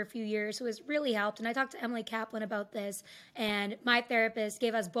therapist for a few years who has really helped. And I talked to Emily Kaplan about this. And my therapist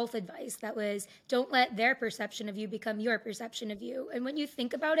gave us both advice that was, don't let their perception of you become your perception of you. And when you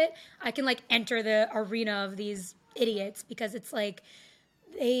think about it, I can like enter the arena of these idiots, because it's like,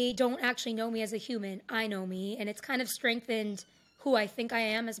 they don't actually know me as a human. I know me, and it's kind of strengthened who I think I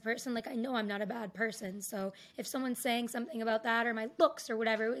am as a person. Like, I know I'm not a bad person. So if someone's saying something about that or my looks or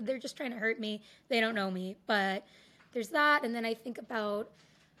whatever, they're just trying to hurt me. They don't know me. But there's that. And then I think about,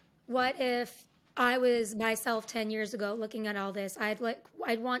 what if I was myself 10 years ago looking at all this? I'd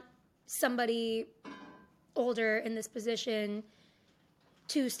want somebody older in this position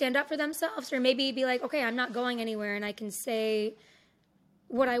to stand up for themselves, or maybe be like, okay, I'm not going anywhere, and I can say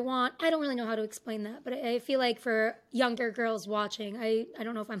what I want. I don't really know how to explain that, but I feel like for younger girls watching, I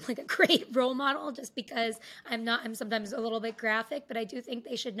don't know if I'm like a great role model, just because I'm sometimes a little bit graphic, but I do think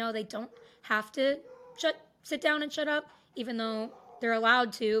they should know they don't have to sit down and shut up, even though they're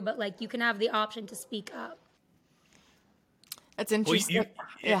allowed to, but like, you can have the option to speak up. That's interesting.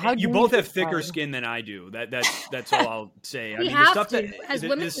 Well, you both have thicker skin than I do. That's all I'll say. We have to. As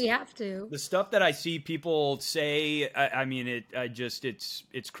women, we have to. The stuff that I see people say, I mean,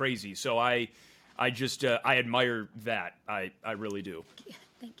 it's crazy. So I admire that. I really do.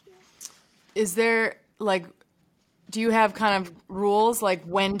 Thank you. Is there, like, do you have kind of rules like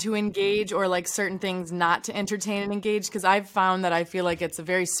when to engage or like certain things not to entertain and engage? Because I've found that I feel like it's a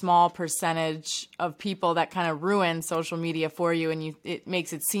very small percentage of people that kind of ruin social media for you, and it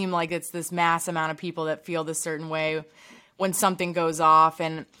makes it seem like it's this mass amount of people that feel this certain way when something goes off.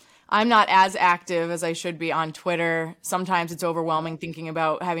 And I'm not as active as I should be on Twitter. Sometimes it's overwhelming thinking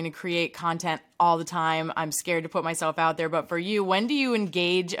about having to create content all the time. I'm scared to put myself out there. But for you, when do you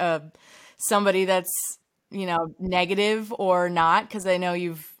engage somebody that's, negative or not? Because I know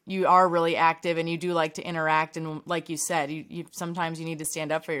you are really active and you do like to interact. And like you said, you sometimes you need to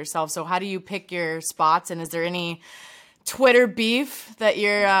stand up for yourself. So how do you pick your spots? And is there any Twitter beef that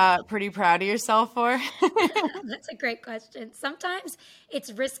you're pretty proud of yourself for? That's a great question. Sometimes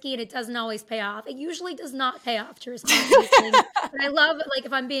it's risky and it doesn't always pay off. It usually does not pay off to respond to these things. But I love, like,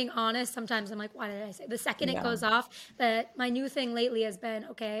 if I'm being honest, sometimes I'm like, why did I say? The second it goes off, but my new thing lately has been,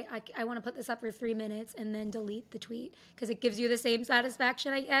 okay, I want to put this up for 3 minutes and then delete the tweet because it gives you the same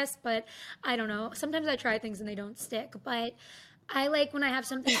satisfaction, I guess. But I don't know. Sometimes I try things and they don't stick. But I like when I have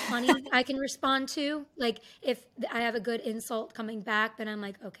something funny I can respond to. Like if I have a good insult coming back, then I'm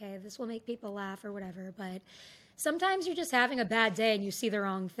like, okay, this will make people laugh or whatever. But sometimes you're just having a bad day and you see the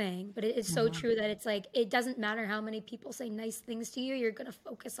wrong thing. But it is so true that it's like, it doesn't matter how many people say nice things to you. You're going to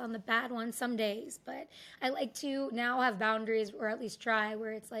focus on the bad ones some days. But I like to now have boundaries, or at least try,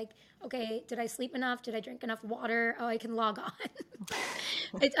 where it's like, okay, did I sleep enough? Did I drink enough water? Oh, I can log on.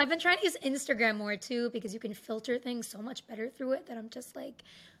 I've been trying to use Instagram more too, because you can filter things so much better through it, that I'm just like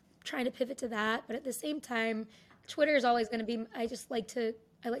trying to pivot to that. But at the same time, Twitter is always going to be, I like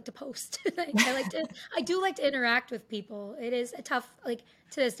to post. I do like to interact with people. It is a tough, like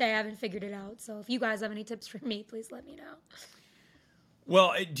to this day, I haven't figured it out. So if you guys have any tips for me, please let me know.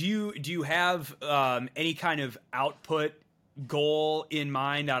 Well, do you have any kind of output goal in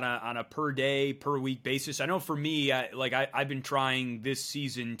mind on a per day, per week basis? I know for me, I've been trying this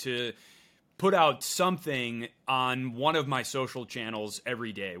season to put out something on one of my social channels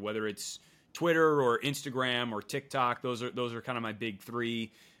every day, whether it's Twitter or Instagram or TikTok. Those are kind of my big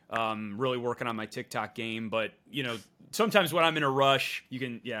three. Really working on my TikTok game, but sometimes when I'm in a rush, you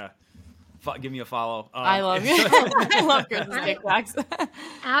can give me a follow. I love you. I love Chris's TikToks.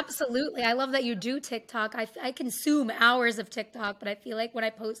 Absolutely. I love that you do TikTok. I consume hours of TikTok, but I feel like when I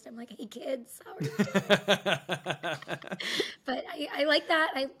post, I'm like, hey kids, how are you doing? But I like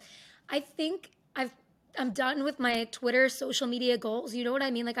that. I think I'm done with my Twitter social media goals. You know what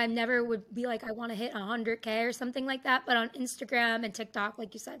I mean? Like I never would be like, I want to hit 100K or something like that. But on Instagram and TikTok,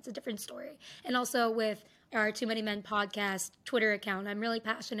 like you said, it's a different story. And also with our Too Many Men podcast Twitter account, I'm really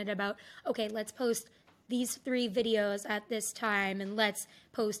passionate about, okay, let's post these 3 videos at this time and let's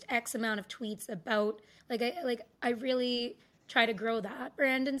post X amount of tweets about, I really try to grow that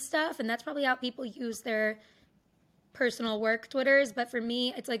brand and stuff. And that's probably how people use their personal work Twitters. But for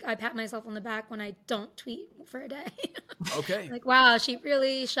me, it's like I pat myself on the back when I don't tweet for a day. Okay. Like, wow, she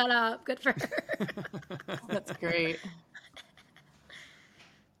really shut up. Good for her. That's great.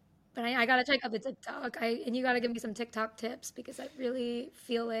 But I got to check out the TikTok. And you got to give me some TikTok tips because I really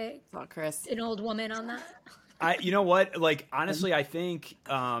feel like Chris, an old woman on that. You know what? Like, honestly, I think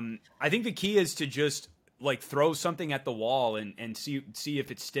the key is to just like throw something at the wall and see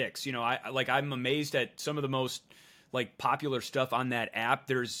if it sticks. I'm amazed at some of the most like popular stuff on that app.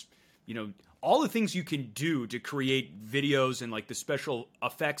 There's, all the things you can do to create videos and like the special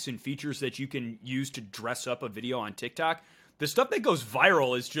effects and features that you can use to dress up a video on TikTok. The stuff that goes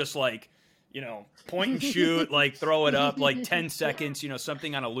viral is just like, point and shoot, like throw it up, like 10 seconds,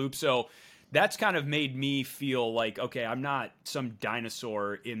 something on a loop. So that's kind of made me feel like, okay, I'm not some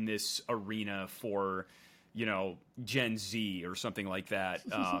dinosaur in this arena for, Gen Z or something like that.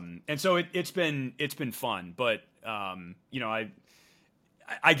 And so it's been fun, but,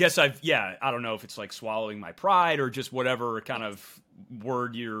 I guess I don't know if it's like swallowing my pride or just whatever kind of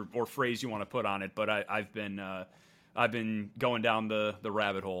word or phrase you want to put on it. But I've been going down the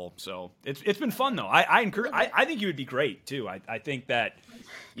rabbit hole. So it's been fun though. I think you would be great too. I think that,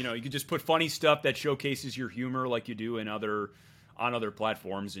 you could just put funny stuff that showcases your humor like you do on other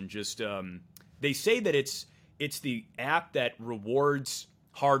platforms. And just, they say that it's the app that rewards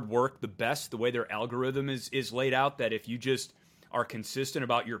hard work the best, the way their algorithm is laid out, that if you just are consistent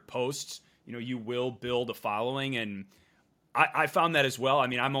about your posts, you will build a following. And I found that as well. I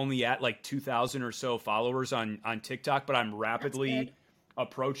mean, I'm only at like 2,000 or so followers on TikTok, but I'm rapidly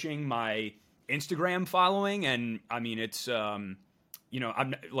approaching my Instagram following. And I mean, it's, I'm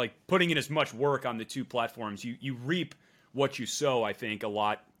like putting in as much work on the 2 platforms. You reap what you sow, I think, a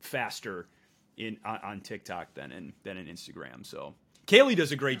lot faster on TikTok than in Instagram. So Kaylee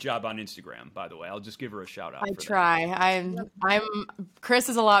does a great job on Instagram, by the way. I'll just give her a shout out. I try. Chris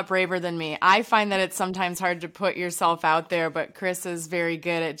is a lot braver than me. I find that it's sometimes hard to put yourself out there, but Chris is very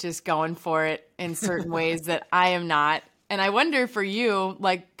good at just going for it in certain ways that I am not. And I wonder for you,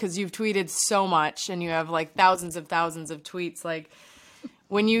 like, because you've tweeted so much and you have like thousands of tweets, like,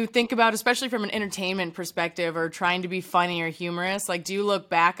 when you think about, especially from an entertainment perspective or trying to be funny or humorous, like, do you look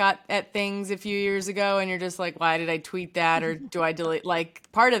back at things a few years ago and you're just like, why did I tweet that? Or do I delete? Like,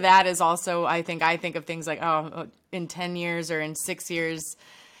 part of that is also, I think of things like, oh, in 10 years or in 6 years,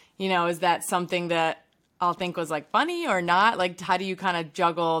 is that something that I'll think was like funny or not? Like, how do you kind of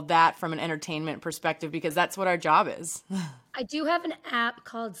juggle that from an entertainment perspective? Because that's what our job is. I do have an app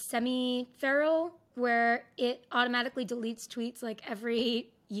called Semi-Feral where it automatically deletes tweets like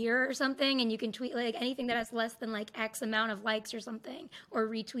every year or something, and you can tweet like anything that has less than like X amount of likes or something, or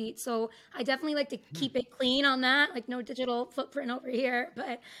retweet. So I definitely like to keep it clean on that, like no digital footprint over here.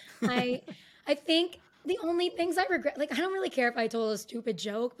 But I think the only things I regret, like, I don't really care if I told a stupid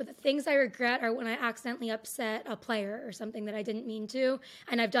joke, but the things I regret are when I accidentally upset a player or something that I didn't mean to.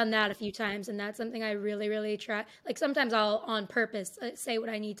 And I've done that a few times, and that's something I really, really try. Like, sometimes I'll on purpose say what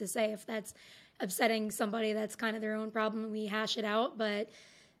I need to say if that's upsetting somebody. That's kind of their own problem, and we hash it out. But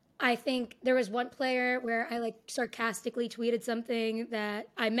I think there was one player where I like sarcastically tweeted something that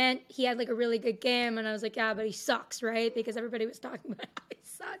I meant he had like a really good game, and I was like, yeah, but he sucks, right? Because everybody was talking about how he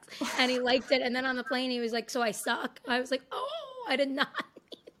sucks, and he liked it. And then on the plane, he was like, so I suck. I was like, oh, I did not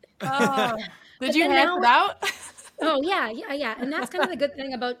mean that. Oh, did you hash it out? Oh, yeah. And that's kind of the good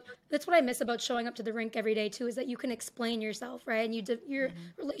thing that's what I miss about showing up to the rink every day, too, is that you can explain yourself, right? And your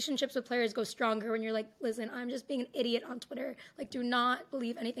relationships with players go stronger when you're like, listen, I'm just being an idiot on Twitter. Like, do not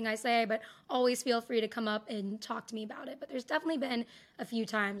believe anything I say, but always feel free to come up and talk to me about it. But there's definitely been a few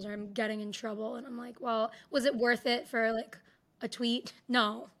times where I'm getting in trouble, and I'm like, well, was it worth it for, like, a tweet?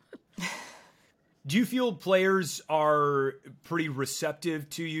 No. Do you feel players are pretty receptive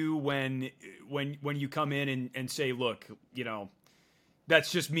to you when you come in and say, look,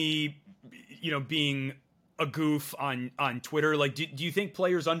 that's just me, being a goof on Twitter? Like, do you think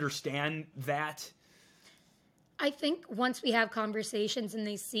players understand that? I think once we have conversations and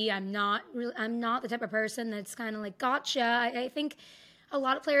they see I'm not the type of person that's kind of like, gotcha. I think a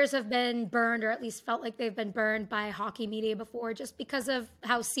lot of players have been burned, or at least felt like they've been burned by hockey media before, just because of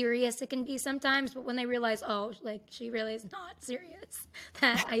how serious it can be sometimes. But when they realize, oh, like, she really is not serious,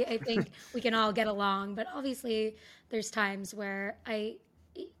 that I think we can all get along. But obviously, there's times where I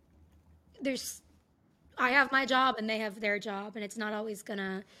have my job and they have their job, and it's not always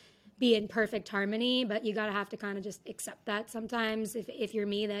gonna be in perfect harmony. But you gotta have to kind of just accept that sometimes. If you're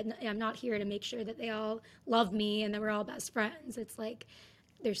me, that I'm not here to make sure that they all love me and that we're all best friends. It's like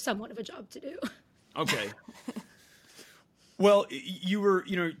there's somewhat of a job to do. Okay. Well, you were,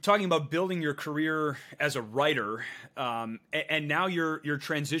 talking about building your career as a writer, and now you're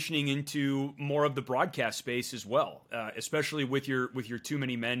transitioning into more of the broadcast space as well, especially with your Too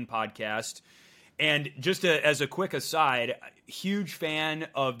Many Men podcast. And just as a quick aside, huge fan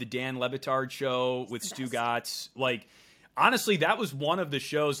of the Dan Le Batard show with Stu Gatz. Like, honestly, that was one of the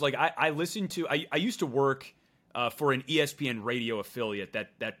shows. Like, I listened to. I used to work for an ESPN radio affiliate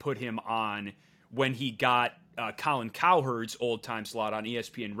that put him on when he got Colin Cowherd's old time slot on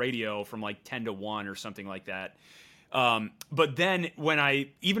ESPN radio from like 10 to 1 or something like that. But then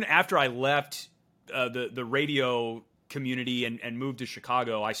even after I left the radio community and moved to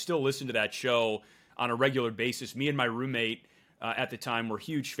Chicago, I still listened to that show on a regular basis. Me and my roommate at the time were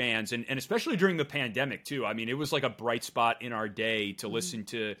huge fans, and especially during the pandemic too. I mean, it was like a bright spot in our day to listen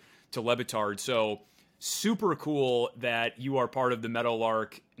to Le Batard. So super cool that you are part of the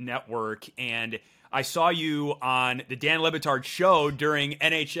Meadowlark Network. And I saw you on the Dan Le Batard show during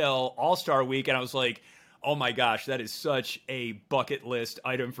NHL All-Star Week, and I was like, oh my gosh, that is such a bucket list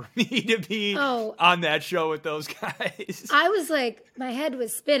item for me to be on that show with those guys. I was like, my head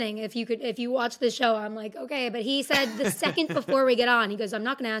was spinning. If you watch the show, I'm like, okay. But he said the second before we get on, he goes, I'm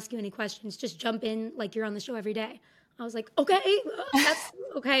not going to ask you any questions. Just jump in like you're on the show every day. I was like, okay, that's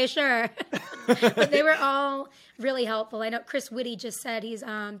okay, sure. But they were all really helpful. I know Chris Whitty just said he's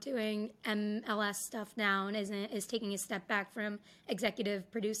doing MLS stuff now and is taking a step back from executive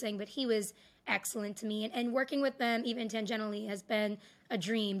producing, but he was excellent to me. And working with them, even tangentially, has been a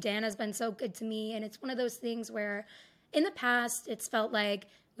dream. Dan has been so good to me. And it's one of those things where in the past, it's felt like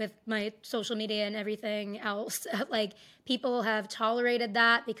with my social media and everything else. Like, people have tolerated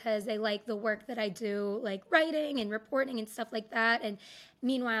that because they like the work that I do, like writing and reporting and stuff like that. And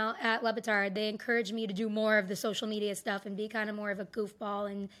meanwhile, at Le Batard, they encourage me to do more of the social media stuff and be kind of more of a goofball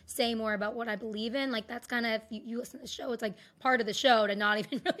and say more about what I believe in. Like, that's kind of, if you listen to the show, it's like part of the show to not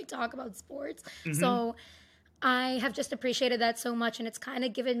even really talk about sports. So I have just appreciated that so much, and it's kind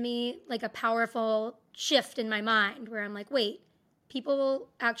of given me like a powerful shift in my mind where I'm like, wait, people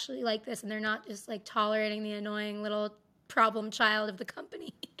actually like this, and they're not just like tolerating the annoying little problem child of the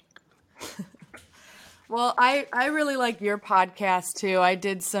company. Well, I really like your podcast too. I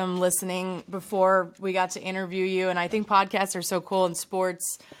did some listening before we got to interview you, and I think podcasts are so cool in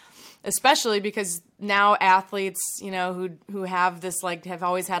sports, especially because now athletes, you know, who have this, like, have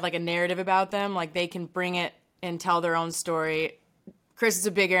always had like a narrative about them, like they can bring it and tell their own story. Chris is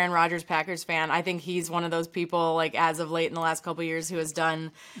a big Aaron Rodgers Packers fan. I think he's one of those people, like, as of late in the last couple of years, who has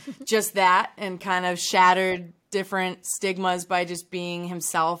done just that and kind of shattered different stigmas by just being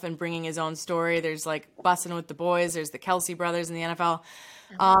himself and bringing his own story. There's like Bussin' with the Boys. There's the Kelsey brothers in the NFL.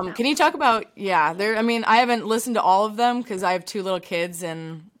 Can you talk about, I mean, I haven't listened to all of them because I have 2 little kids,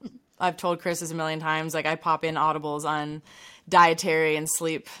 and I've told Chris this a million times, like I pop in audibles on dietary and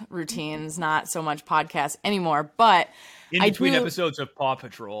sleep routines, not so much podcasts anymore, but in between episodes of Paw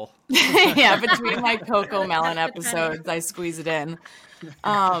Patrol. Yeah, between my Coco Melon episodes, I squeeze it in.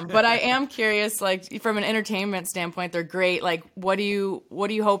 But I am curious, like, from an entertainment standpoint, they're great. Like, what do you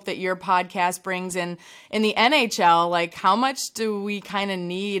hope that your podcast brings in the NHL? Like, how much do we kind of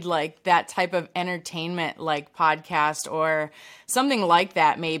need, like, that type of entertainment, like podcast or something like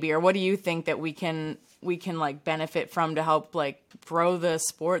that, maybe? Or what do you think that we can like benefit from to help like grow the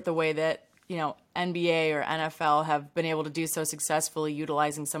sport the way that, you know, NBA or NFL have been able to do so successfully,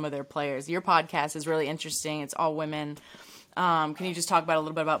 utilizing some of their players? Your podcast is really interesting. It's all women. Can you just talk about a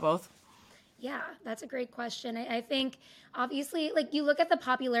little bit about both? Yeah, that's a great question. I think, obviously, like, you look at the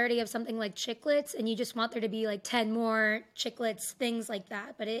popularity of something like Chiclets, and you just want there to be like 10 more Chiclets, things like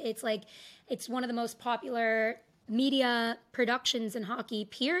that. But it's like, it's one of the most popular media productions in hockey,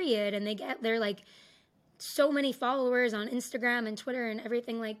 period. And they're like so many followers on Instagram and Twitter and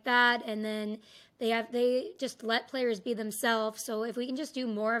everything like that. And then they just let players be themselves. So if we can just do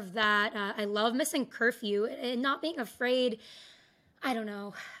more of that, I love Missing Curfew and not being afraid. I don't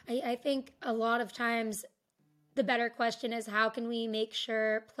know. I think a lot of times the better question is, how can we make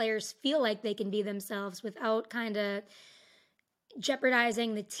sure players feel like they can be themselves without kind of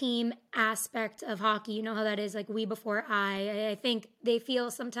jeopardizing the team aspect of hockey? You know how that is, like we before I think they feel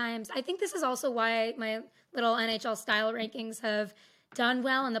sometimes. I think this is also why my little NHL style rankings have done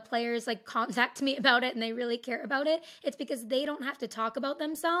well, and the players like contact me about it and they really care about it. It's because they don't have to talk about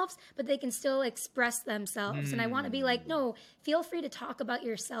themselves, but they can still express themselves. And I want to be like, no, feel free to talk about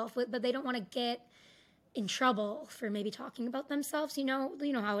yourself, but they don't want to get in trouble for maybe talking about themselves. You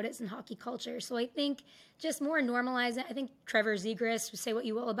know how it is in hockey culture. So I think just more normalize it. I think Trevor Zegras, say what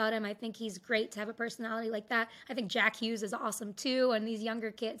you will about him, I think he's great to have a personality like that. I think Jack Hughes is awesome too. And these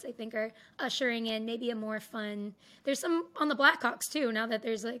younger kids, I think, are ushering in maybe a more fun. There's some on the Blackhawks too, now that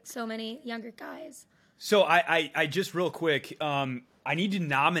there's like so many younger guys. So I just real quick, I need to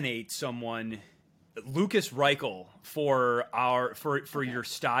nominate someone, Lucas Reichel, for your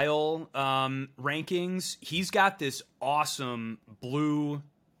style rankings. He's got this awesome blue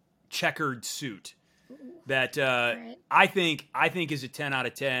checkered suit that Right. I think is a 10 out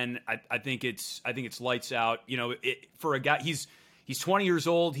of 10. I think it's lights out. You know, for a guy, he's 20 years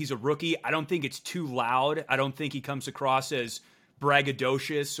old. He's a rookie. I don't think it's too loud. I don't think he comes across as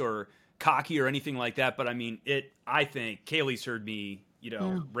braggadocious or cocky or anything like that. But I mean, I think Kaylee's heard me,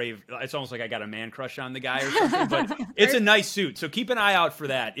 rave. It's almost like I got a man crush on the guy or something, but it's a nice suit. So keep an eye out for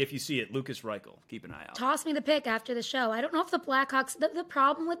that. If you see it, Lucas Reichel, keep an eye out. Toss me the pick after the show. I don't know if the Blackhawks, the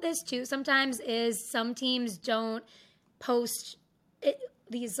problem with this too sometimes is some teams don't post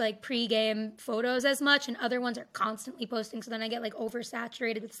these like pre-game photos as much, and other ones are constantly posting. So then I get like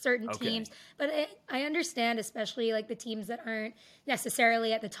oversaturated with certain teams. But I understand, especially like the teams that aren't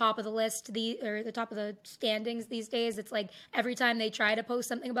necessarily at the top of the list, or the top of the standings these days. It's like every time they try to post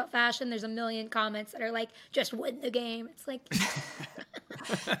something about fashion, there's a million comments that are like, "Just win the game." It's like,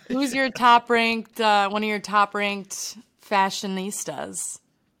 who's your top-ranked, one of your top-ranked fashionistas?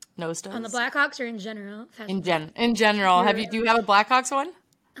 Nostas? On the Blackhawks or in general? In general. Do you have a Blackhawks one?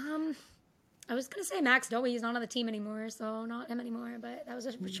 I was going to say Max Dowie. He's not on the team anymore, so not him anymore. But that was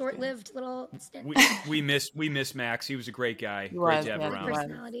a short-lived little stint. We miss Max. He was a great guy. He great was, to have yeah, around.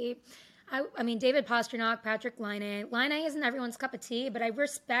 Personality. I mean, David Pastrnak, Patrick Laine. Laine isn't everyone's cup of tea, but I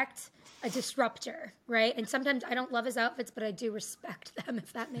respect a disruptor, right? And sometimes I don't love his outfits, but I do respect them,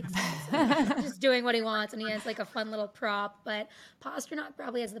 if that makes sense. Just doing what he wants, and he has like a fun little prop. But Pastrnak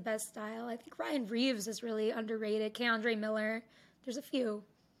probably has the best style. I think Ryan Reeves is really underrated. Keandre Miller. There's a few.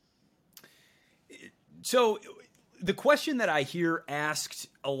 So the question that I hear asked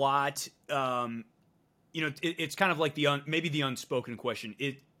a lot, it's kind of like maybe the unspoken question.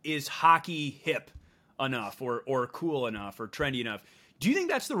 Is hockey hip enough or cool enough or trendy enough? Do you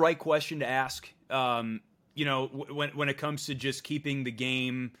think that's the right question to ask? When it comes to just keeping the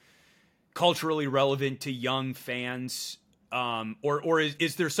game culturally relevant to young fans, or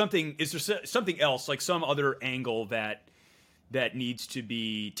is there something else, like some other angle that needs to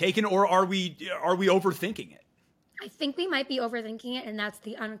be taken, or are we overthinking it? I think we might be overthinking it, and that's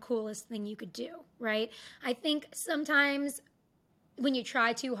the uncoolest thing you could do, right? I think sometimes when you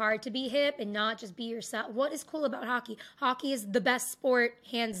try too hard to be hip and not just be yourself, what is cool about hockey? Hockey is the best sport,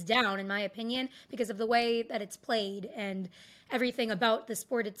 hands down, in my opinion, because of the way that it's played and everything about the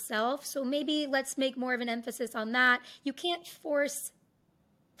sport itself. So maybe let's make more of an emphasis on that. You can't force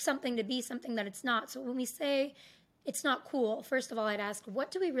something to be something that it's not. So when we say it's not cool, first of all, I'd ask, what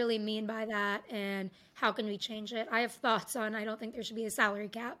do we really mean by that, and how can we change it? I have thoughts on, I don't think there should be a salary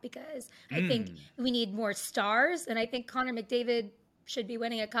cap, because I think we need more stars, and I think Connor McDavid should be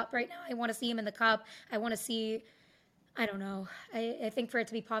winning a cup right now. I want to see him in the cup. I want to see, I don't know. I think for it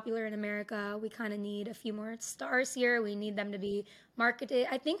to be popular in America, we kind of need a few more stars here. We need them to be marketed.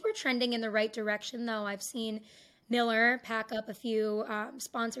 I think we're trending in the right direction, though. I've seen Miller pack up a few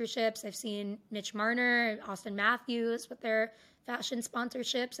sponsorships. I've seen Mitch Marner, Austin Matthews with their fashion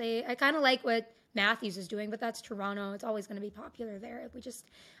sponsorships. I kind of like what Matthews is doing, but that's Toronto. It's always going to be popular there.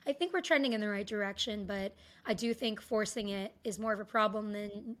 I think we're trending in the right direction, but I do think forcing it is more of a problem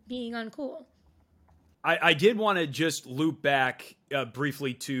than being uncool. I did want to just loop back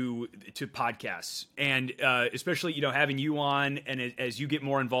briefly to podcasts, and especially having you on, and as you get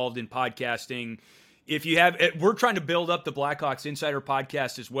more involved in podcasting. If you have, we're trying to build up the Blackhawks Insider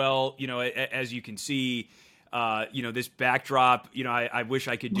podcast as well. As you can see, this backdrop. I wish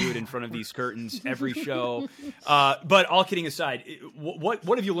I could do it in front of these curtains every show. But all kidding aside,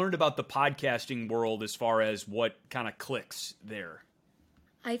 what have you learned about the podcasting world as far as what kind of clicks there?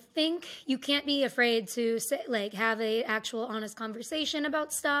 I think you can't be afraid to have a actual honest conversation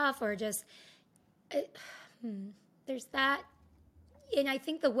about stuff, or just there's that. And I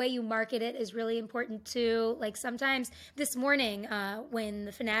think the way you market it is really important too. Like sometimes this morning, when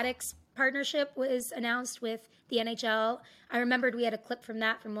the Fanatics partnership was announced with the NHL, I remembered we had a clip from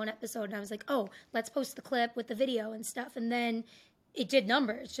one episode, and I was like, oh, let's post the clip with the video and stuff. And then it did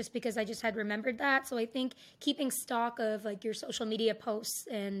numbers just because I just had remembered that. So I think keeping stock of like your social media posts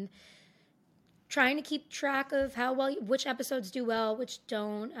and trying to keep track of which episodes do well, which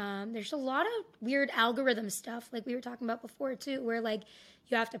don't. There's a lot of weird algorithm stuff, like we were talking about before too, where like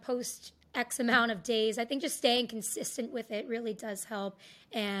you have to post X amount of days. I think just staying consistent with it really does help.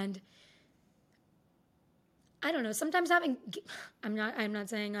 And I don't know, sometimes I'm not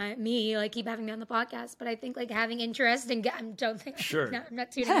saying keep having me on the podcast, but I think like having interesting, I'm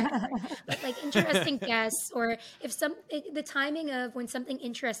not tuning in, but like interesting guests, or if the timing of when something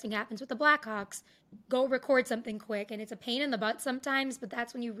interesting happens with the Blackhawks, go record something quick. And it's a pain in the butt sometimes, but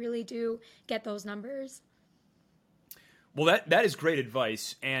that's when you really do get those numbers. Well, that is great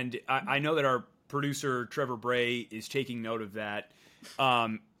advice. And I know that our producer, Trevor Bray, is taking note of that.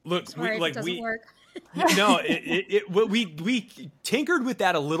 Look, sorry if it doesn't work. No, we tinkered with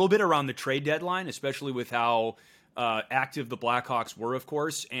that a little bit around the trade deadline, especially with how active the Blackhawks were, of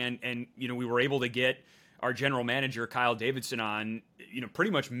course, and we were able to get our general manager Kyle Davidson on,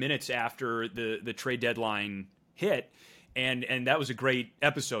 pretty much minutes after the trade deadline hit, and that was a great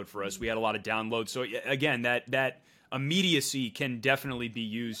episode for us. We had a lot of downloads, so again, that immediacy can definitely be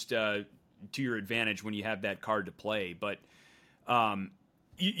used to your advantage when you have that card to play, but.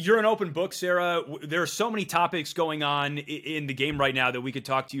 You're an open book, Sara. There are so many topics going on in the game right now that we could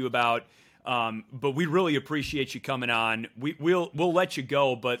talk to you about, but we really appreciate you coming on. We'll let you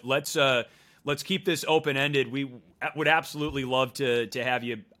go, but let's keep this open-ended. We would absolutely love to have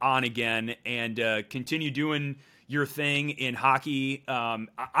you on again and continue doing your thing in hockey.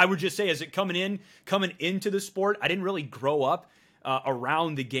 I would just say, as it coming into the sport, I didn't really grow up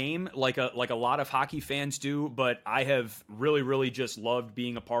around the game like a lot of hockey fans do, but I have really, really just loved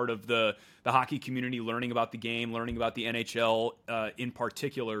being a part of the hockey community, learning about the game, learning about the NHL in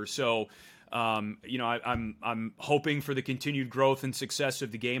particular. So, I'm hoping for the continued growth and success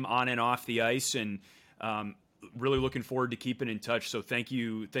of the game on and off the ice, and really looking forward to keeping in touch. So thank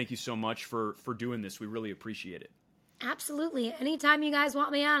you so much for doing this. We really appreciate it. Absolutely. Anytime you guys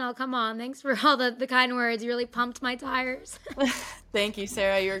want me on, I'll come on. Thanks for all the kind words. You really pumped my tires. Thank you,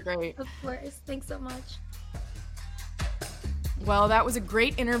 Sarah. You're great. Of course. Thanks so much. Well, that was a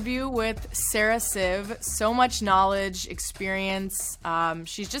great interview with Sara Civ. So much knowledge, experience.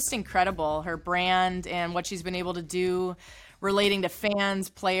 She's just incredible. Her brand and what she's been able to do relating to fans,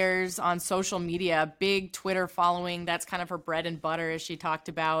 players on social media, big Twitter following. That's kind of her bread and butter, as she talked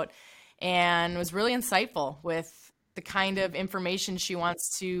about, and was really insightful with the kind of information she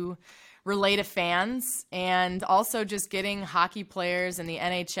wants to relay to fans, and also just getting hockey players and the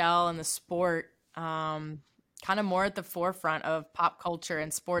NHL and the sport kind of more at the forefront of pop culture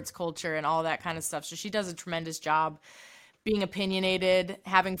and sports culture and all that kind of stuff. So she does a tremendous job being opinionated,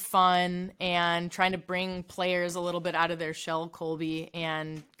 having fun, and trying to bring players a little bit out of their shell, Colby,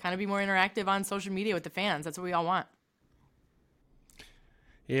 and kind of be more interactive on social media with the fans. That's what we all want.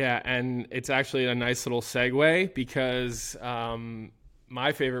 Yeah, and it's actually a nice little segue because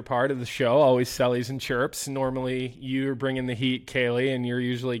my favorite part of the show, always Sellies and Chirps. Normally you're bringing the heat, Kaylee, and you're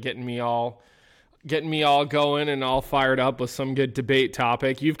usually getting me all going and all fired up with some good debate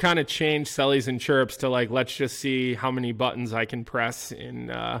topic. You've kind of changed Sellies and Chirps to like, let's just see how many buttons I can press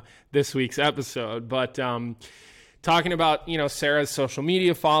in this week's episode. But talking about, Sarah's social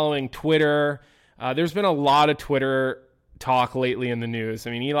media following, Twitter, there's been a lot of Twitter talk lately in the news. I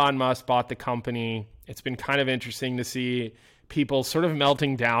mean, Elon Musk bought the company. It's been kind of interesting to see people sort of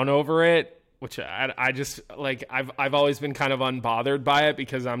melting down over it, which I just like, I've always been kind of unbothered by it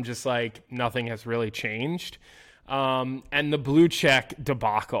because I'm just like, nothing has really changed. And the blue check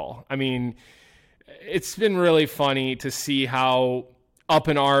debacle. I mean, it's been really funny to see how up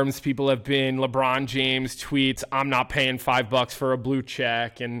in arms people have been. LeBron James tweets, I'm not paying $5 for a blue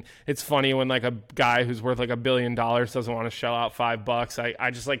check. And it's funny when like a guy who's worth like $1 billion doesn't want to shell out $5.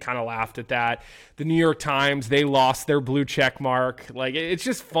 I just like kind of laughed at that. The New York Times, they lost their blue check mark. Like, it's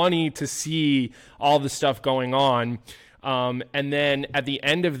just funny to see all the stuff going on. And then at the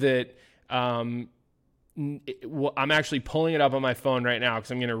end of it, I'm actually pulling it up on my phone right now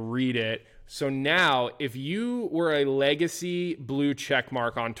because I'm going to read it. So now, if you were a legacy blue check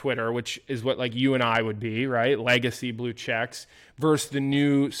mark on Twitter, which is what like you and I would be, right? Legacy blue checks versus the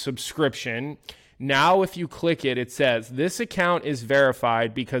new subscription. Now, if you click it, it says this account is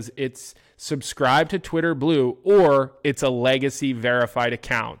verified because it's subscribed to Twitter Blue or it's a legacy verified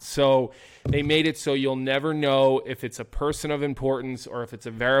account. So they made it so you'll never know if it's a person of importance or if it's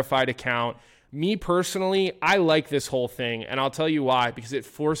a verified account. Me personally, I like this whole thing, and I'll tell you why, because it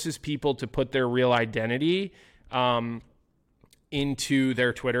forces people to put their real identity into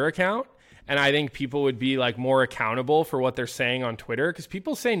their Twitter account, and I think people would be like more accountable for what they're saying on Twitter, because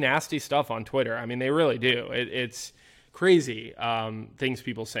people say nasty stuff on Twitter. I mean, they really do. It's crazy things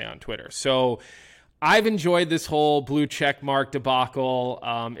people say on Twitter. So I've enjoyed this whole blue check mark debacle.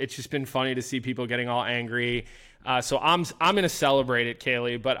 It's just been funny to see people getting all angry. So I'm going to celebrate it,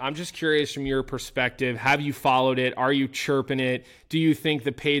 Kaylee, but I'm just curious from your perspective, have you followed it? Are you chirping it? Do you think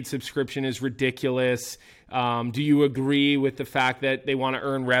the paid subscription is ridiculous? Do you agree with the fact that they want to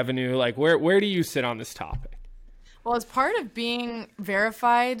earn revenue? Like, where do you sit on this topic? Well, as part of being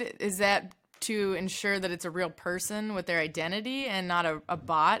verified, is that to ensure that it's a real person with their identity and not a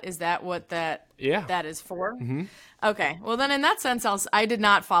bot? Is that what that is for? Mm-hmm. Okay. Well, then in that sense, I did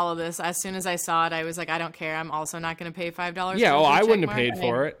not follow this. As soon as I saw it, I was like, I don't care. I'm also not going to pay $5. Yeah, I wouldn't have paid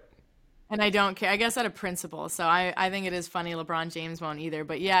for it. And I don't care. I guess out of principle. So I think it is funny LeBron James won't either.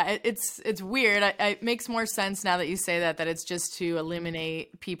 But yeah, it's weird. It makes more sense now that you say that it's just to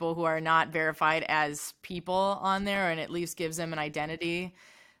eliminate people who are not verified as people on there, and at least gives them an identity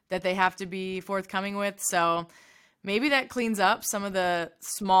that they have to be forthcoming with. So maybe that cleans up some of the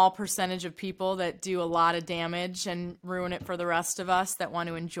small percentage of people that do a lot of damage and ruin it for the rest of us that want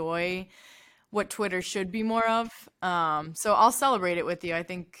to enjoy what Twitter should be more of. So I'll celebrate it with you. I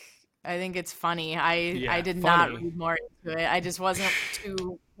think it's funny. I did not read more into it. I just wasn't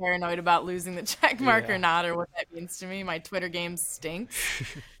too paranoid about losing the check mark or not, or what that means to me. My Twitter game stinks.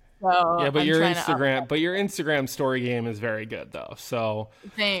 So yeah, but your Instagram story game is very good though. So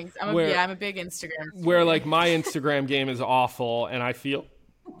thanks. I'm a big Instagram story. Where like my Instagram game is awful, and I feel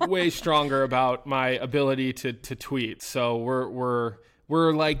way stronger about my ability to tweet. So we're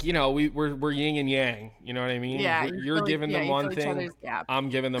like, we're yin and yang. You know what I mean? Yeah, you're giving them one thing, I'm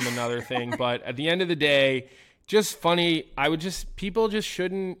giving them another thing. But at the end of the day, just funny. People just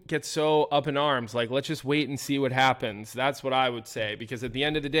shouldn't get so up in arms. Like, let's just wait and see what happens. That's what I would say, because at the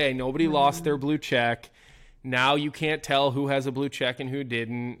end of the day, nobody lost their blue check. Now you can't tell who has a blue check and who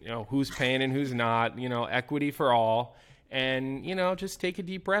didn't, who's paying and who's not, equity for all. And, just take a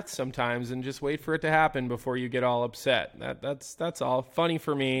deep breath sometimes and just wait for it to happen before you get all upset. That's all. Funny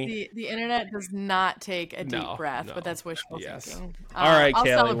for me. The internet does not take a deep breath, but that's wishful thinking. All right,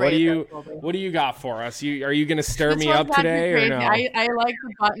 Kaylee, what do you got for us? Are you going to stir me up today or no? I like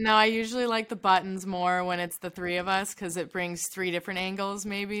the button. No, I usually like the buttons more when it's the three of us because it brings three different angles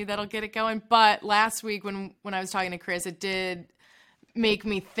maybe that'll get it going. But last week when I was talking to Chris, it did make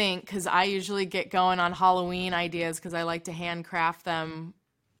me think because I usually get going on Halloween ideas because I like to handcraft them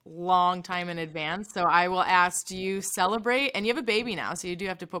long time in advance. So I will ask, do you celebrate? And you have a baby now, so you do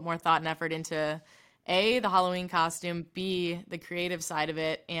have to put more thought and effort into A, the Halloween costume, B, the creative side of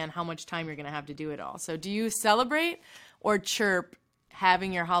it, and how much time you're going to have to do it all. So do you celebrate or chirp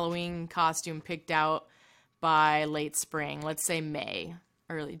having your Halloween costume picked out by late spring, let's say May,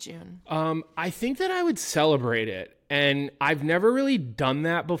 early June? I think that I would celebrate it. And I've never really done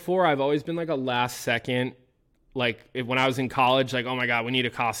that before. I've always been like a last second, when I was in college, oh my God, we need a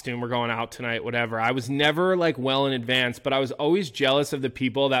costume. We're going out tonight, whatever. I was never well in advance, but I was always jealous of the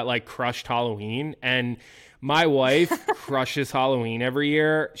people that crushed Halloween. And my wife crushes Halloween every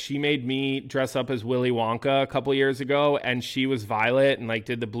year. She made me dress up as Willy Wonka a couple years ago, and she was Violet and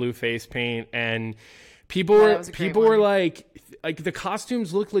did the blue face paint. And people were like, the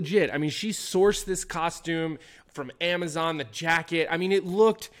costumes look legit. I mean, she sourced this costume from Amazon, the jacket. I mean, it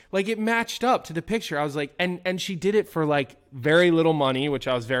looked like it matched up to the picture. I was like, and she did it for very little money, which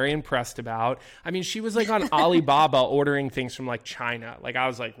I was very impressed about. I mean, she was on Alibaba ordering things from China. I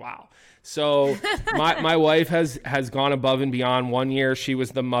was like, wow. So my wife has gone above and beyond. One year she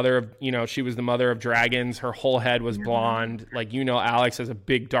was the mother of dragons. Her whole head was blonde. Alex has a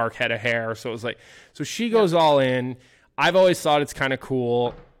big dark head of hair. So it was so she goes all in. I've always thought it's kind of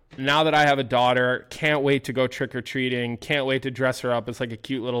cool. Now that I have a daughter, can't wait to go trick-or-treating, can't wait to dress her up as a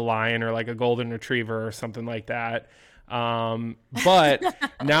cute little lion or a golden retriever or something like that. But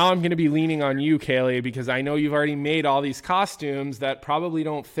now I'm going to be leaning on you, Kaylee, because I know you've already made all these costumes that probably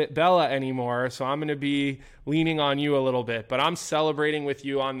don't fit Bella anymore. So I'm going to be leaning on you a little bit. But I'm celebrating with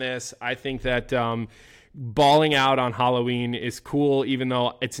you on this. I think that balling out on Halloween is cool, even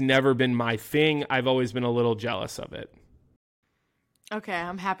though it's never been my thing. I've always been a little jealous of it. Okay,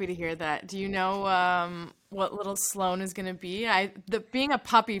 I'm happy to hear that. Do you know what little Sloan is going to be? Being a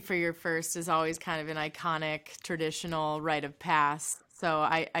puppy for your first is always kind of an iconic, traditional rite of pass. So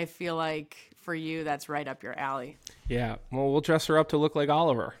I feel like for you, that's right up your alley. Yeah, well, we'll dress her up to look like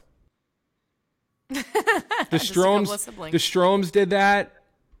Oliver. The Stroms did that,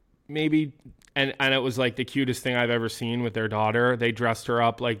 maybe, and it was the cutest thing I've ever seen with their daughter. They dressed her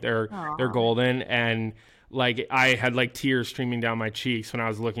up like they're golden, and I had tears streaming down my cheeks when I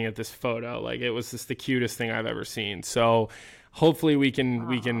was looking at this photo. It was just the cutest thing I've ever seen. So hopefully we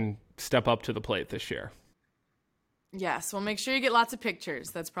can step up to the plate this year. Yes, well, make sure you get lots of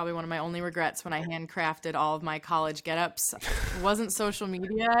pictures. That's probably one of my only regrets when I handcrafted all of my college get-ups. It wasn't social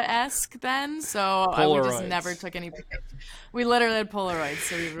media-esque then, so we just never took any pictures. We literally had Polaroids,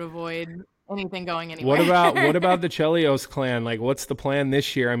 so we would avoid anything going anywhere. What about the Chelios clan? What's the plan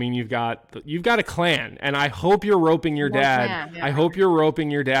this year? I mean, you've got a clan, and I hope you're roping your dad. I hope you're roping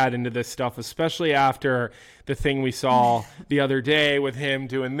your dad into this stuff, especially after the thing we saw the other day with him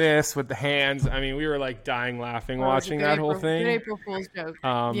doing this with the hands. I mean, we were dying laughing watching that whole thing. Good April Fool's joke.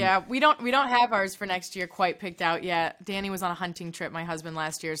 Yeah, we don't have ours for next year quite picked out yet. Danny was on a hunting trip, my husband,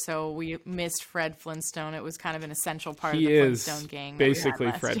 last year, so we missed Fred Flintstone. It was kind of an essential part of the Flintstone gang.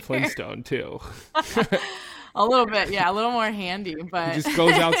 Basically Fred Flintstone too. A little bit, yeah, a little more handy, but he just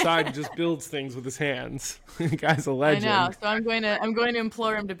goes outside and just builds things with his hands. The guy's a legend. I know. So I'm going to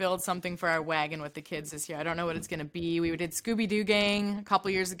implore him to build something for our wagon with the kids this year. I don't know what it's going to be. We did Scooby-Doo Gang a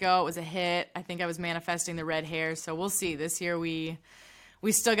couple years ago. It was a hit. I think I was manifesting the red hair, so we'll see. This year we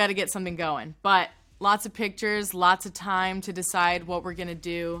still got to get something going. But lots of pictures, lots of time to decide what we're going to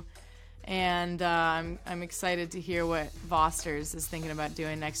do. And I'm excited to hear what Vosters is thinking about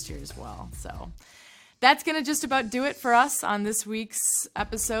doing next year as well. So that's going to just about do it for us on this week's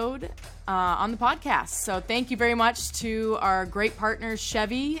episode on the podcast. So thank you very much to our great partners,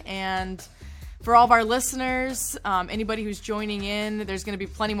 Chevy, and for all of our listeners, anybody who's joining in, there's going to be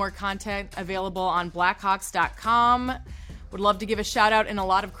plenty more content available on blackhawks.com. Would love to give a shout out and a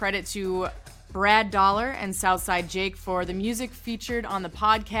lot of credit to Brad Dollar and Southside Jake for the music featured on the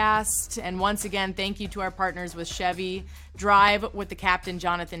podcast. And once again, thank you to our partners with Chevy. Drive with the Captain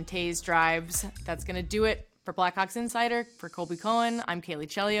Jonathan Toews drives. That's going to do it for Blackhawks Insider. For Colby Cohen, I'm Kaylee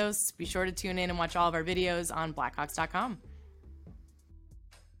Chelios. Be sure to tune in and watch all of our videos on blackhawks.com.